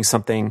world doing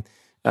something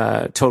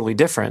totally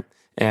different.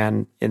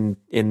 And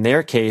in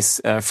their case,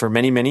 for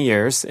many, many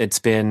years, it's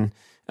been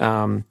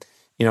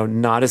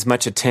not as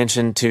much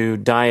attention to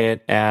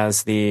diet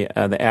as the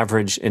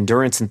average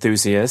endurance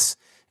enthusiast.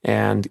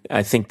 And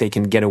I think they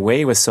can get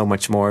away with so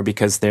much more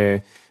because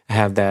they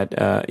have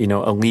that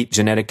elite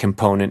genetic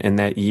component and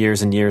that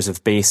years and years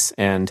of base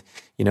and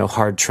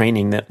hard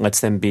training that lets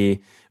them be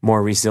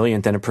more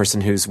resilient than a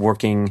person who's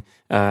working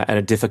at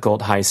a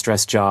difficult high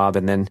stress job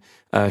and then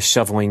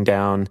shoveling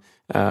down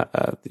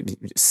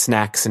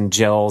snacks and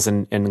gels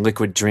and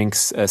liquid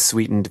drinks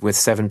sweetened with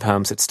 7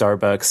 pumps at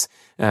Starbucks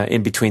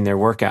in between their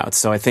workouts.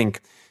 So I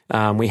think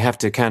we have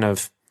to kind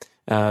of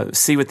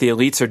see what the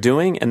elites are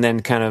doing and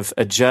then kind of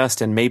adjust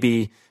and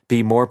maybe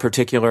be more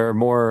particular or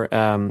more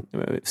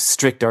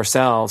strict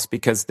ourselves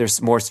because there's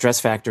more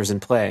stress factors in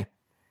play.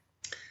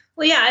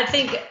 Well, yeah, I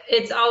think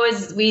it's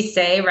always, we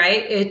say,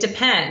 right, it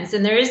depends.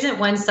 And there isn't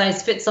one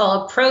size fits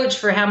all approach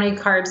for how many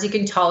carbs you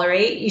can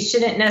tolerate. You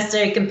shouldn't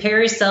necessarily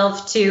compare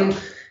yourself to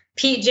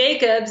Pete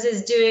Jacobs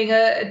is doing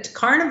a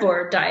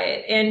carnivore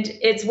diet, and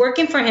it's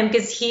working for him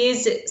because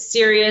he's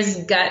serious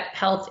gut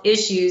health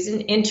issues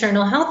and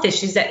internal health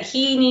issues that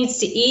he needs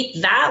to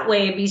eat that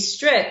way, be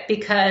strict,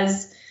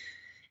 because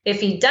if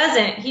he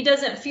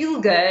doesn't feel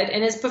good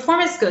and his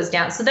performance goes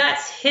down. So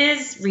that's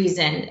his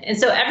reason. And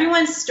so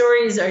everyone's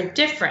stories are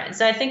different.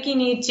 So I think you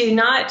need to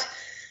not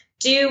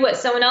do what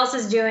someone else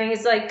is doing.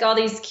 It's like all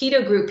these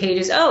keto group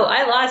pages. Oh,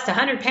 I lost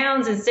 100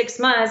 pounds in 6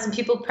 months, and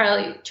people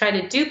probably try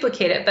to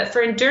duplicate it. But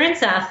for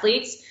endurance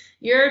athletes,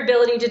 your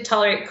ability to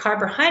tolerate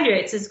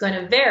carbohydrates is going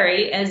to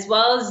vary, as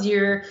well as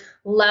your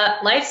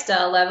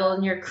lifestyle level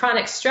and your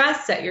chronic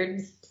stress that you're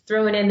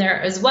throwing in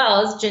there, as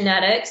well as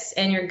genetics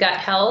and your gut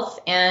health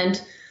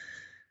and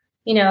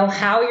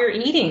how you're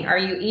eating. Are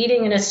you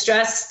eating in a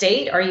stressed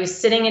state? Are you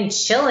sitting and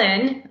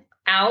chilling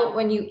out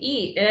when you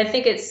eat? And I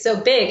think it's so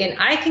big. And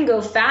I can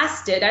go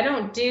fasted. I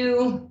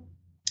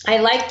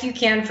like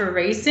UCAN for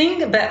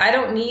racing, but I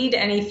don't need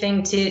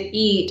anything to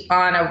eat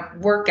on a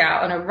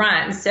workout, on a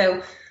run.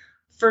 So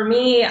for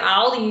me,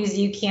 I'll use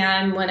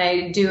UCAN when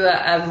I do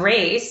a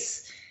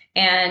race,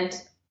 and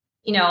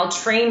I'll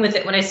train with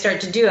it when I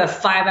start to do a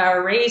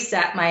 5-hour race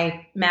at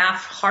my MAF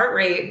heart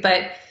rate.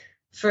 But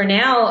for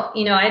now,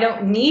 I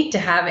don't need to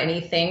have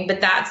anything,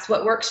 but that's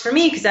what works for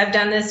me because I've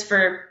done this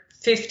for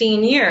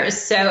 15 years.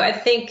 So I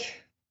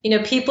think,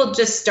 people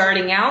just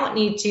starting out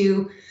need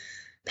to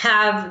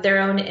have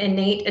their own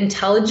innate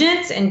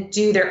intelligence and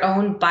do their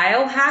own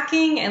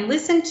biohacking and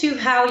listen to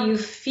how you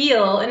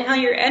feel and how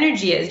your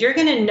energy is. You're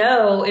going to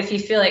know if you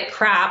feel like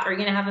crap or you're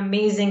going to have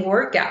amazing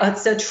workouts.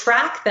 So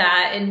track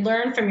that and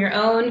learn from your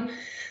own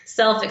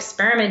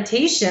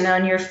self-experimentation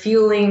on your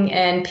fueling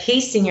and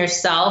pacing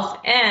yourself.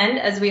 And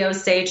as we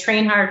always say,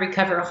 train hard,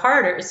 recover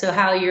harder. So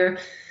how you're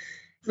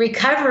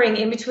recovering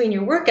in between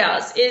your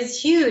workouts is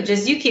huge,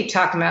 as you keep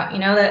talking about,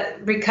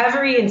 that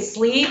recovery and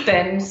sleep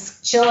and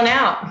chilling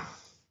out.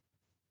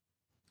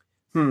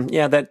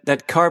 Yeah,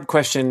 that carb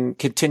question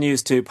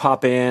continues to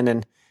pop in,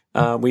 and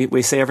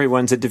we say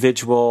everyone's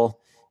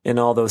individual in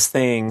all those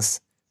things.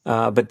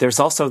 But there's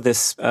also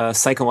this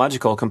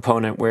psychological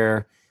component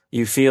where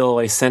you feel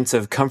a sense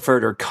of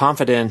comfort or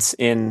confidence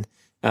in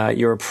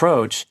your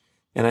approach.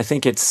 And I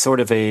think it's sort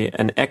of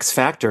an X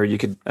factor. You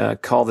could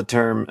call the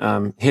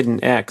term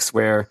hidden X,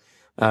 where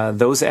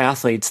those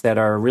athletes that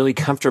are really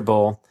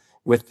comfortable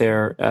with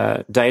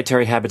their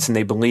dietary habits and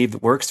they believe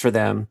it works for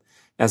them,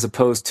 as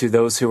opposed to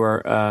those who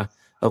are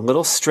a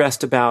little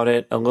stressed about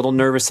it, a little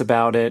nervous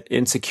about it,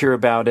 insecure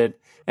about it,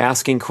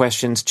 asking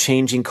questions,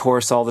 changing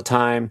course all the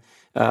time,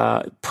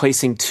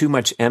 placing too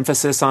much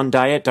emphasis on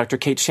diet. Dr.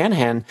 Kate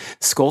Shanahan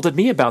scolded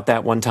me about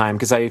that one time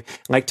because I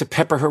like to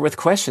pepper her with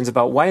questions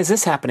about why is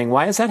this happening?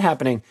 Why is that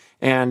happening?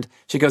 And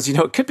she goes,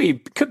 it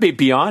could be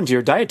beyond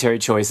your dietary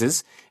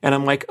choices. And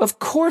I'm like, of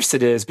course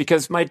it is,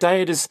 because my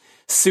diet is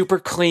super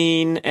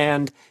clean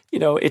and,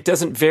 it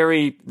doesn't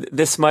vary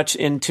this much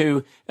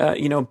into,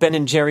 Ben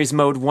and Jerry's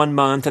mode 1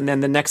 month. And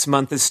then the next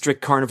month is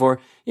strict carnivore.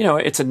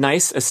 It's a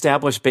nice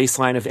established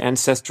baseline of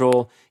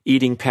ancestral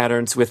eating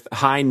patterns with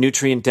high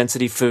nutrient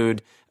density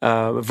food,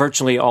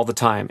 virtually all the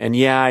time. And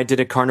yeah, I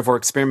did a carnivore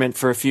experiment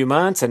for a few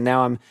months and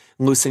now I'm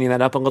loosening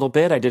that up a little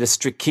bit. I did a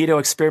strict keto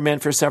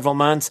experiment for several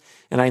months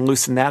and I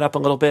loosened that up a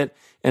little bit.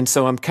 And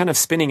so I'm kind of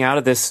spinning out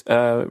of this,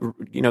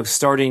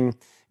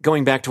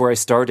 going back to where I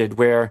started,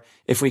 where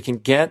if we can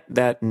get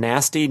that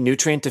nasty,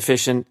 nutrient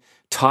deficient,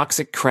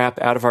 toxic crap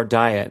out of our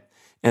diet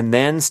and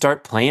then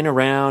start playing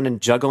around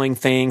and juggling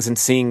things and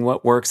seeing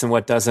what works and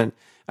what doesn't,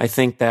 I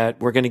think that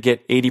we're going to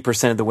get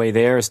 80% of the way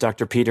there. As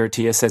Dr. Peter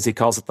Attia says, he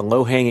calls it the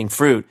low-hanging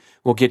fruit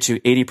will get you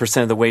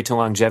 80% of the way to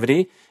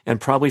longevity.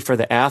 And probably for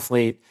the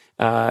athlete,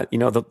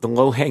 the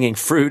low-hanging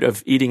fruit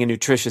of eating a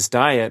nutritious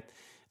diet,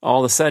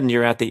 all of a sudden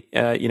you're at the,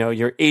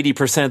 you're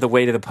 80% of the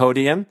way to the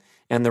podium,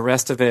 and the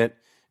rest of it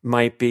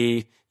might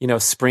be,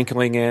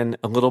 sprinkling in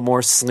a little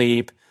more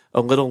sleep, a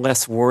little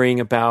less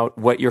worrying about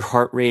what your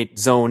heart rate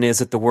zone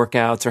is at the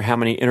workouts or how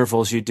many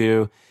intervals you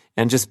do,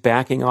 and just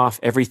backing off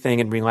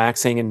everything and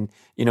relaxing and,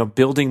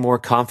 building more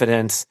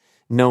confidence,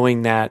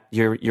 knowing that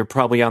you're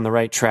probably on the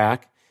right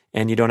track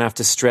and you don't have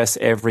to stress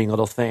every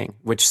little thing,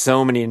 which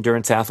so many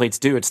endurance athletes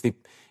do.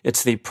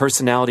 It's the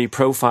personality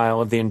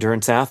profile of the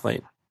endurance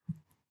athlete.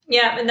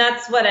 Yeah. And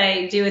that's what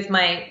I do with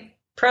my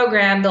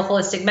program, the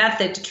holistic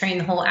method, to train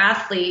the whole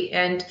athlete.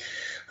 And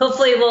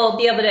hopefully we'll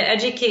be able to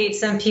educate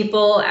some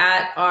people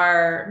at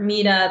our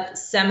meetup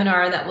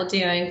seminar that we'll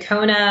do in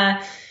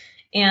Kona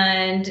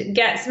and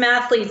get some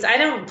athletes. I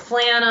don't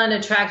plan on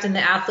attracting the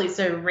athletes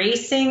that are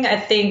racing. I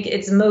think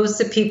it's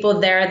most of the people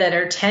there that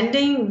are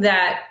tending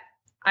that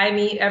I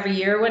meet every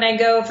year when I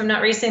go. If I'm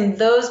not racing,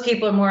 those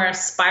people are more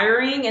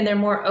aspiring and they're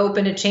more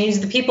open to change.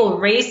 The people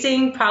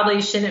racing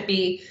probably shouldn't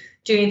be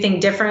doing anything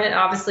different,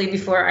 obviously,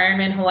 before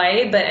Ironman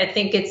Hawaii, but I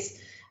think it's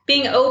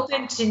being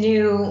open to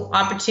new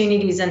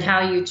opportunities and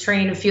how you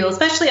train and fuel,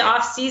 especially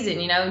off season,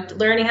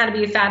 learning how to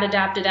be a fat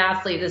adapted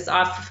athlete this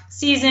off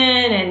season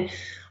and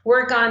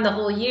work on the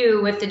whole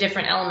you with the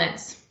different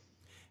elements.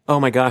 Oh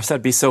my gosh,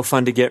 that'd be so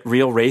fun to get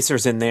real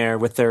racers in there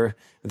with their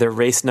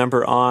race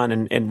number on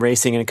and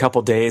racing in a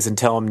couple days and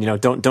tell them,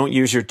 don't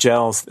use your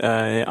gels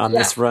on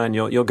this run.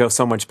 You'll go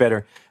so much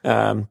better.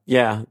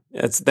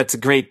 That's a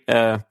great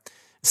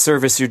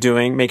service you're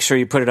doing. Make sure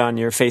you put it on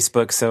your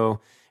Facebook so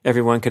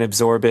everyone can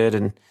absorb it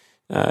and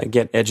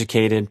get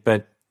educated.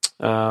 But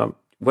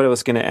what I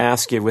was going to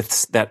ask you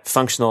with that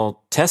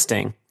functional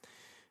testing,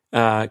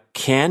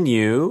 can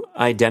you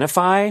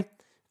identify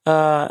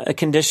a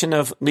condition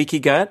of leaky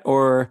gut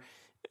or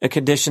a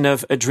condition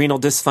of adrenal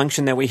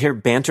dysfunction that we hear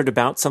bantered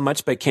about so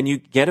much, but can you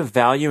get a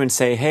value and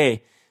say,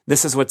 hey,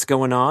 this is what's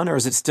going on? Or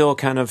is it still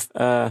kind of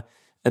a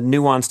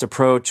nuanced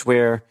approach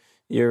where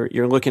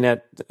you're looking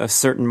at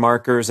certain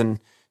markers and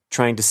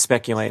trying to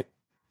speculate?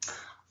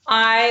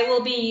 I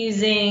will be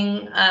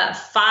using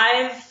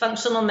 5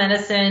 functional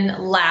medicine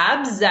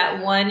labs.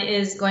 That one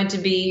is going to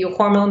be your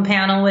hormone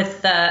panel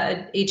with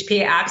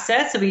HPA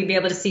axis. So we'll be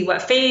able to see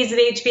what phase of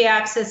HPA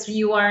axis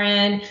you are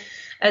in,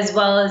 as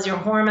well as your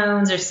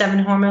hormones. There's 7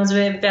 hormones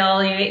we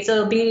evaluate. So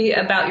it'll be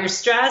about your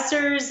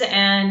stressors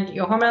and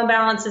your hormone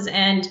balances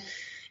and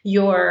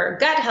your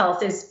gut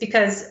health. Is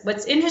because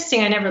what's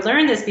interesting, I never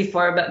learned this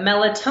before, but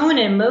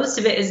melatonin, most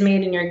of it is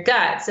made in your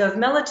gut. So if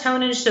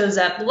melatonin shows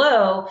up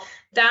low,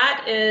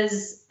 that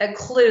is a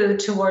clue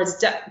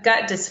towards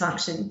gut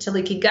dysfunction, to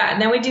leaky gut.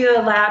 And then we do a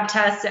lab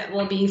test that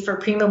will be for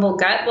permeable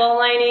gut wall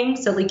lining,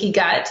 so leaky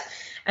gut.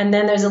 And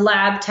then there's a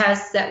lab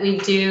test that we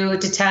do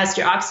to test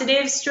your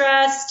oxidative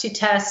stress, to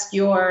test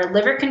your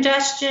liver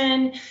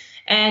congestion,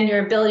 and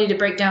your ability to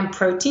break down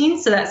protein.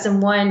 So that's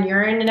in one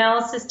urine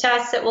analysis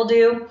test that we'll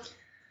do.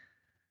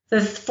 The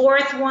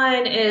 4th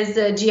one is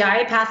the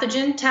GI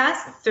pathogen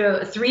test, through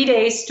a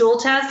 3-day stool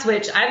test,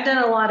 which I've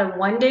done a lot of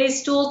 1-day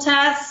stool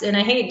tests, and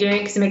I hate doing it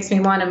because it makes me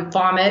want to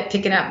vomit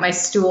picking up my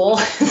stool.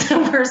 Is the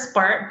worst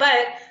part.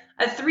 But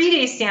a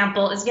 3-day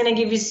sample is going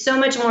to give you so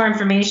much more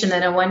information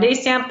than a 1-day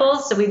sample.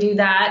 So we do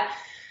that.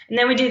 And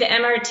then we do the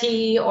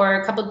MRT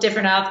or a couple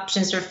different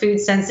options for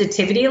food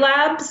sensitivity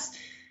labs.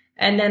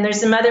 And then there's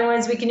some other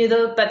ones we can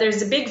do, but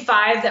there's a big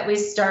 5 that we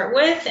start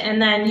with,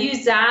 and then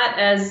use that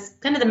as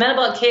kind of the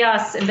metabolic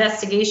chaos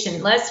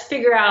investigation. Let's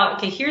figure out,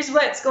 okay, here's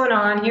what's going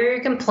on. Here are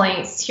your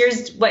complaints.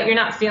 Here's what you're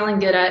not feeling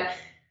good at.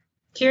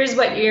 Here's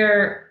what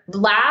your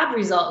lab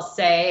results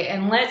say.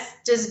 And let's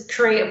just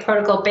create a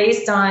protocol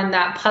based on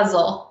that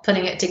puzzle,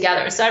 putting it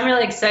together. So I'm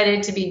really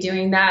excited to be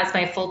doing that as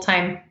my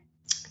full-time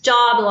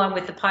job, along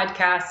with the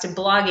podcast and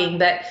blogging,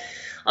 but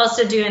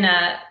also doing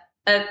a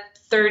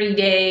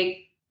 30-day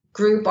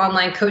group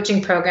online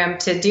coaching program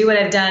to do what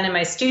I've done in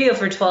my studio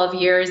for 12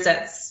 years.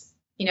 That's,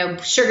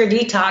 sugar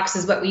detox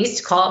is what we used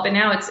to call it, but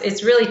now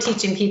it's really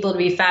teaching people to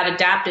be fat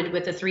adapted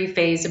with a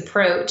 3-phase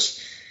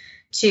approach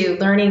to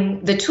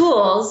learning the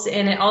tools.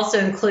 And it also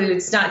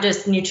includes not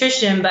just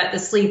nutrition, but the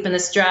sleep and the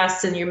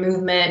stress and your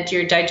movement,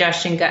 your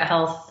digestion, gut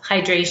health,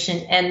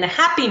 hydration, and the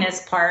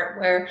happiness part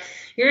where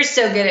you're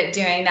so good at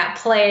doing that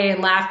play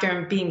and laughter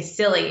and being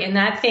silly. And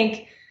I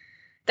think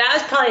that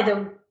was probably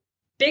the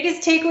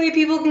biggest takeaway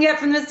people can get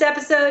from this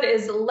episode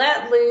is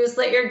let loose,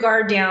 let your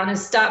guard down, and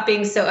stop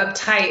being so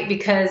uptight,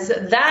 because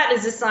that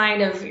is a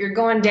sign of you're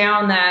going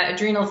down that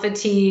adrenal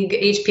fatigue,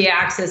 HPA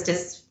axis,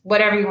 just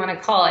whatever you want to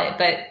call it.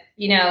 But,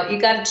 you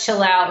got to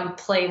chill out and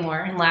play more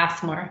and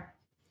laugh more.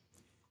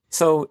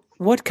 So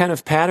what kind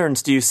of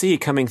patterns do you see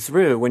coming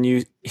through when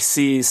you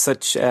see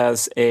such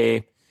as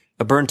a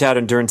burnt out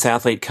endurance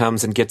athlete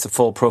comes and gets a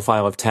full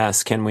profile of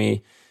tests? Can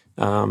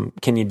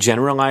you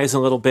generalize a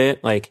little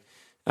bit? Like,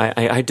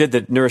 I did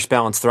the Nourish,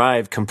 Balance,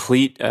 Thrive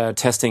complete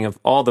testing of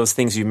all those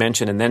things you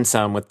mentioned, and then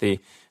some with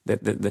the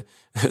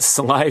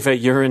saliva,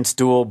 urine,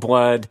 stool,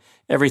 blood,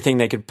 everything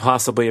they could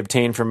possibly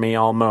obtain from me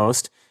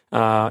almost.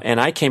 And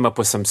I came up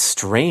with some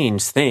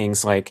strange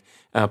things like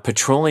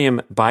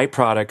petroleum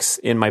byproducts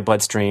in my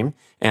bloodstream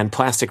and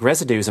plastic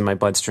residues in my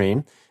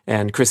bloodstream.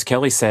 And Chris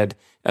Kelly said,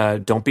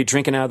 don't be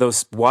drinking out of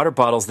those water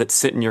bottles that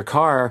sit in your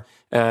car,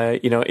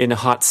 in a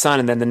hot sun,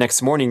 and then the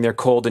next morning they're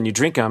cold and you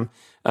drink them.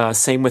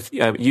 Same with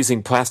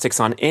using plastics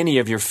on any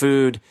of your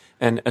food,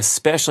 and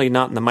especially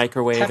not in the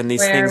microwave. And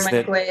these things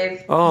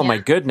microwave. My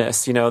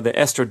goodness, the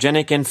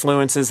estrogenic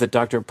influences that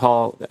Dr.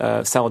 Paul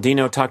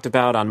Saladino talked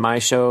about on my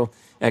show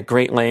at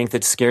great length,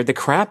 it scared the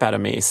crap out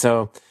of me.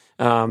 So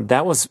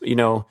that was,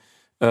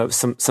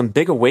 some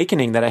big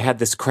awakening that I had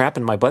this crap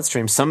in my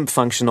bloodstream. Some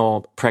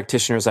functional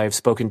practitioners I've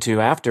spoken to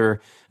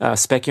after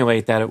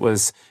speculate that it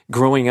was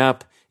growing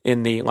up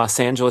in the Los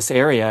Angeles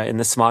area in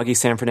the smoggy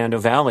San Fernando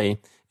Valley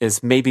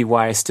is maybe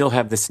why I still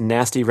have this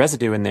nasty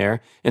residue in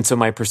there. And so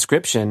my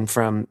prescription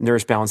from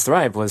Nourish, Balance,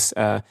 Thrive was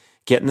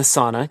get in the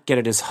sauna, get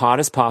it as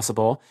hot as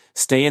possible,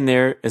 stay in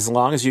there as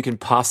long as you can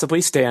possibly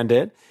stand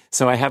it.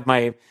 So I have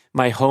my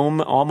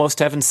home almost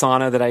heaven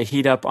sauna that I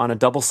heat up on a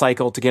double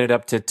cycle to get it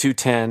up to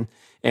 210.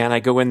 And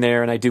I go in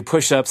there and I do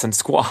push-ups and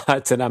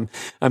squats, and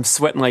I'm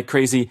sweating like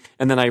crazy.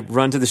 And then I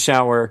run to the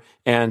shower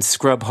and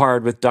scrub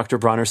hard with Dr.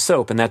 Bronner's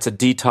soap. And that's a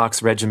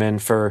detox regimen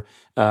for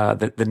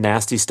the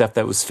nasty stuff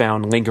that was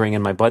found lingering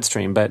in my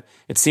bloodstream. But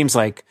it seems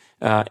like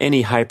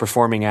any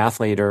high-performing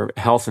athlete or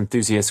health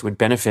enthusiast would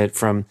benefit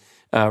from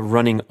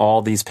running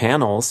all these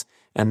panels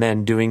and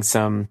then doing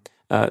some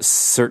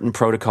certain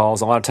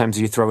protocols. A lot of times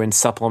you throw in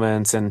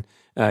supplements, and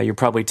you're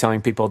probably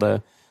telling people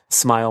to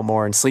smile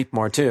more and sleep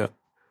more too.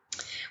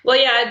 Well,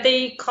 yeah,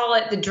 they call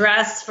it the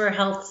Dress for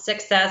Health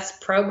Success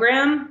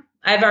program.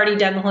 I've already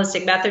done the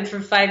holistic method for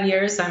 5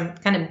 years. So I'm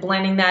kind of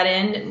blending that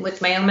in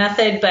with my own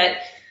method. But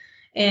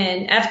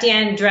in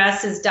FDN,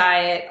 dress is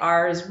diet,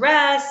 R is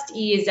rest,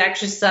 E is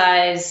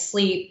exercise,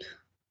 sleep,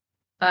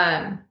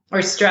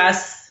 or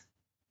stress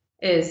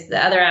is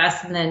the other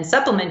S, and then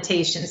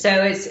supplementation. So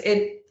it's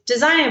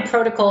designing a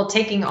protocol,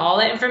 taking all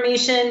that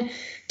information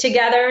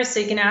together. So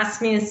you can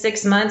ask me in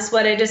 6 months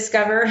what I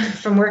discover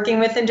from working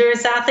with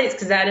endurance athletes,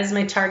 because that is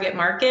my target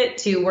market,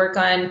 to work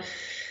on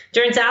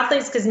endurance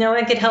athletes, because no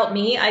one could help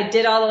me. I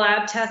did all the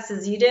lab tests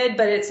as you did,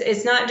 but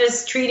it's not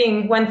just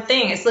treating one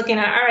thing. It's looking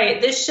at, all right,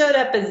 this showed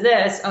up as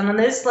this. On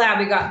this lab,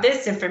 we got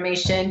this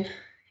information.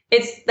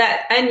 It's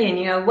that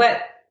onion,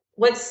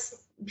 what's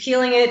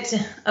peeling it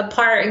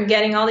apart and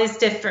getting all these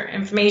different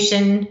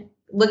information,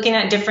 looking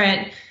at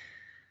different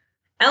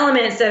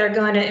elements that are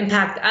going to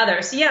impact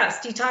others. So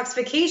yes,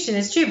 detoxification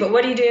is true, but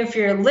what are you doing for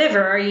your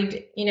liver? Are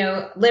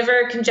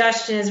liver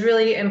congestion is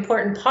really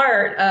important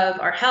part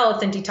of our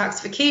health and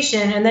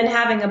detoxification. And then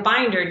having a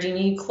binder, do you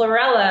need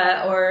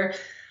chlorella or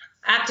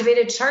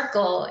activated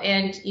charcoal?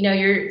 And,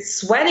 you're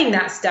sweating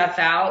that stuff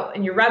out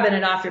and you're rubbing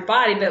it off your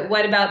body. But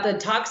what about the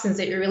toxins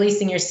that you're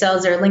releasing your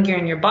cells that are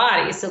lingering in your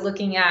body? So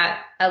looking at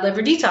a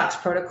liver detox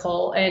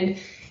protocol, and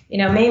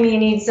maybe you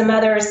need some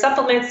other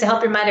supplements to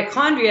help your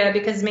mitochondria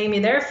because maybe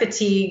they're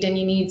fatigued and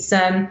you need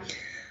some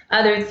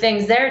other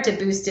things there to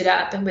boost it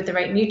up and with the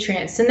right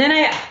nutrients. And then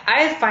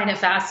I find it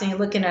fascinating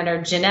looking at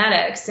our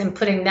genetics and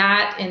putting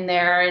that in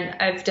there.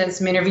 And I've done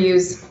some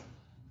interviews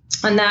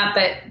on that,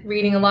 but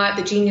reading a lot,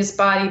 The Genius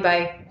Body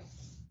by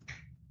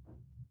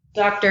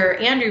Dr.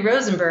 Andrew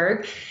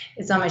Rosenberg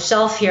is on my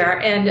shelf here.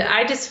 And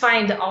I just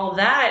find all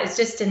that is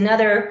just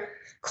another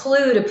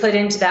clue to put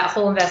into that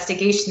whole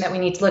investigation, that we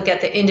need to look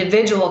at the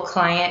individual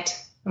client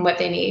and what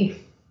they need.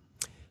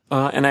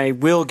 And I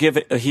will give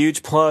a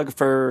huge plug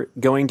for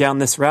going down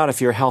this route if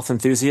you're a health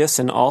enthusiast,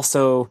 and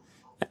also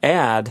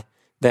add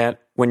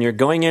that when you're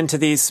going into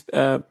these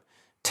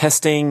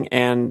testing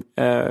and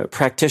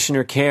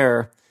practitioner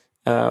care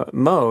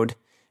mode,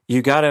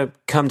 you got to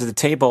come to the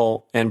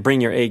table and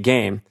bring your A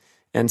game.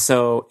 And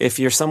so if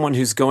you're someone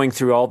who's going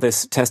through all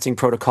this testing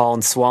protocol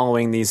and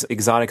swallowing these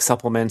exotic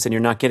supplements and you're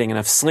not getting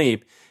enough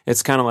sleep,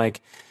 it's kind of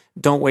like,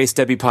 don't waste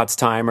Debbie Potts'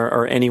 time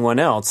or anyone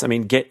else. I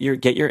mean, get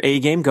your A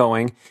game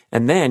going,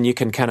 and then you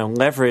can kind of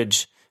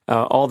leverage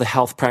all the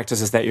health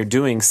practices that you're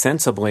doing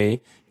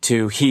sensibly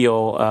to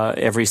heal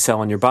every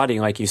cell in your body,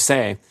 like you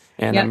say.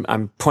 And yep.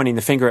 I'm pointing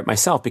the finger at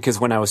myself, because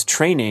when I was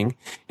training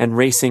and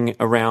racing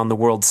around the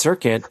world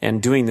circuit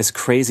and doing this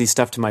crazy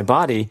stuff to my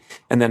body,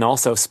 and then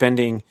also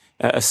spending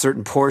a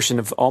certain portion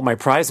of all my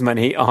prize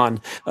money on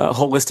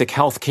holistic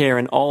health care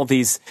and all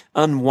these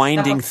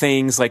unwinding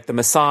things like the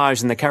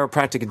massage and the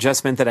chiropractic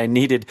adjustment that I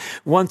needed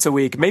once a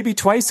week, maybe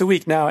twice a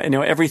week now.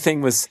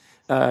 Everything was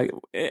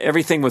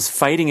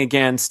fighting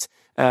against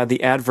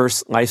the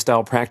adverse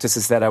lifestyle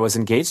practices that I was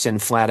engaged in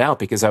flat out,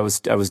 because I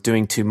was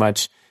doing too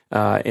much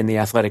in the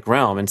athletic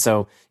realm. And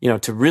so,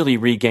 to really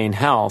regain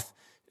health,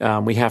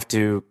 we have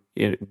to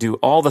do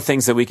all the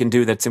things that we can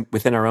do that's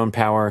within our own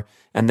power,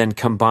 and then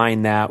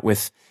combine that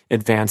with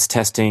advanced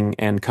testing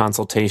and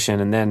consultation.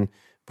 And then,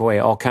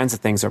 boy, all kinds of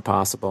things are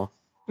possible.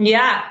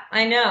 Yeah,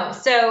 I know.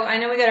 So I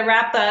know we got to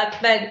wrap up,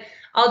 but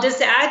I'll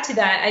just add to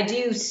that. I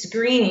do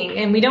screening,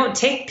 and we don't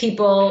take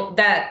people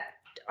that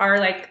are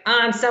like,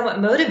 I'm somewhat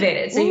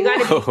motivated. So you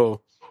got to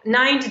be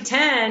 9 to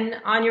 10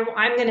 on your,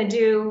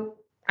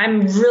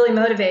 I'm really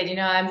motivated.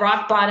 I'm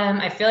rock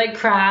bottom. I feel like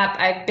crap.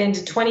 I've been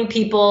to 20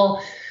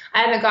 people.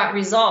 I haven't got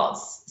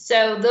results.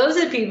 So those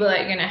are the people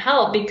that are going to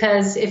help,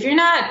 because if you're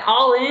not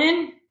all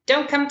in,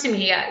 don't come to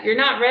me yet. You're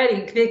not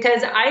ready,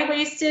 because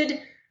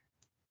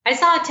I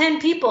saw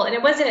 10 people and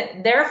it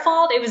wasn't their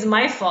fault. It was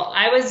my fault.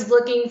 I was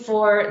looking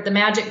for the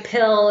magic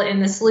pill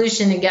and the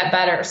solution to get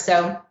better.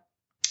 So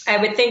I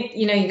would think,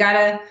 you got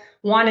to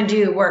want to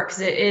do the work,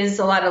 because it is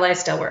a lot of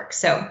lifestyle work.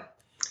 So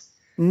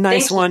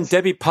nice one,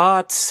 Debbie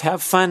Potts.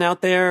 Have fun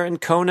out there in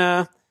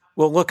Kona.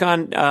 We'll look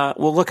on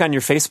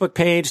your Facebook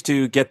page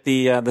to get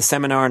the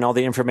seminar and all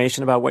the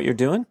information about what you're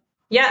doing.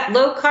 Yeah,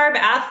 Low Carb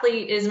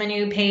Athlete is my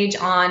new page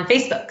on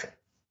Facebook.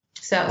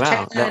 So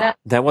check that out.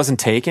 That wasn't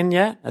taken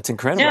yet? That's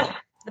incredible. No,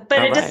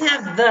 but it doesn't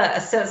have the.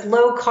 So it's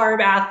Low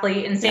Carb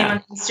Athlete, and same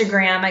on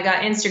Instagram. I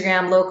got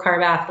Instagram Low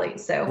Carb Athlete.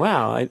 So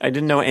wow, I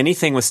didn't know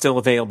anything was still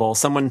available.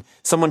 Someone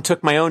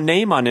took my own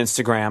name on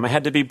Instagram. I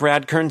had to be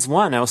Brad Kearns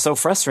 1. I was so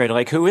frustrated.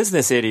 Like, who is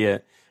this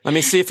idiot? Let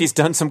me see if he's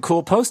done some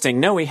cool posting.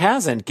 No, he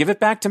hasn't. Give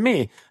it back to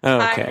me.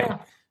 Okay.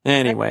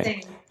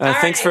 Anyway,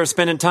 thanks for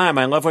spending time.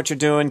 I love what you're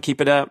doing. Keep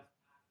it up.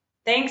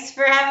 Thanks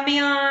for having me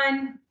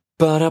on.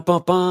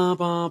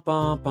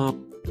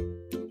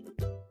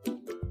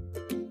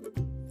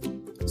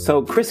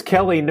 So Chris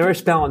Kelly,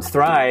 Nourish, Balance,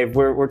 Thrive,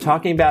 we're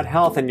talking about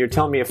health, and you're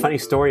telling me a funny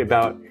story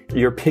about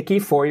your picky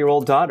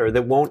 4-year-old daughter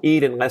that won't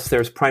eat unless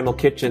there's Primal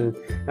Kitchen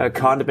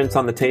condiments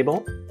on the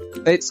table.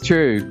 It's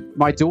true.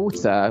 My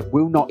daughter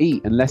will not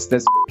eat unless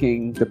there's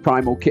the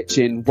Primal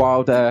Kitchen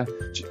Wilder.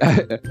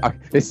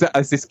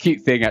 It's this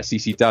cute thing actually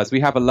she does. We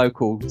have a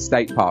local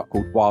state park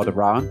called Wilder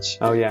Ranch.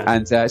 Oh yeah.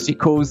 And she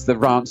calls the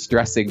ranch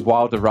dressing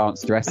Wilder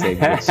Ranch dressing.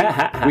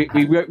 Which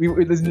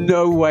we there's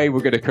no way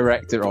we're going to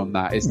correct her on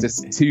that. It's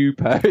just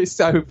super. It's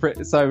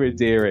so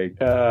endearing.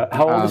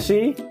 How old is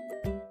she?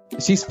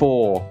 She's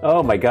 4.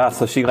 Oh my gosh!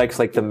 So she likes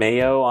like the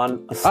mayo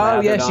on.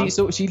 Oh yeah,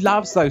 she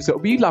loves those.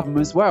 We love them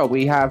as well.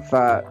 We have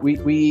we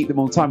eat them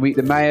all the time. We eat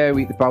the mayo,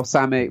 we eat the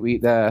balsamic, we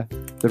eat the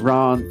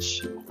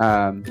ranch,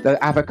 the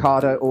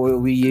avocado oil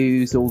we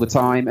use all the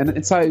time,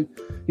 and so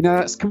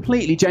that's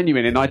completely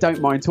genuine, and I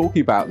don't mind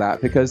talking about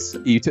that because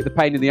you took the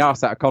pain in the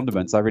arse out of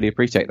condiments. I really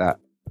appreciate that.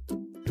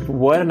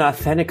 What an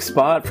authentic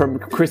spot from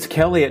Chris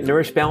Kelly at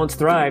Nourish, Balance,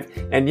 Thrive.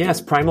 And yes,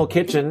 Primal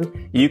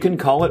Kitchen, you can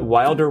call it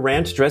Wilder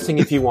Ranch dressing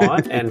if you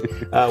want. And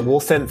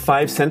we'll send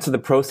 5 cents of the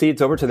proceeds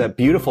over to that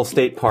beautiful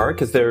state park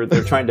because they're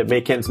trying to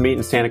make ends meet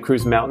in Santa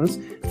Cruz Mountains.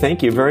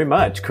 Thank you very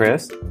much,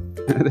 Chris.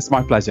 It's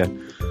my pleasure.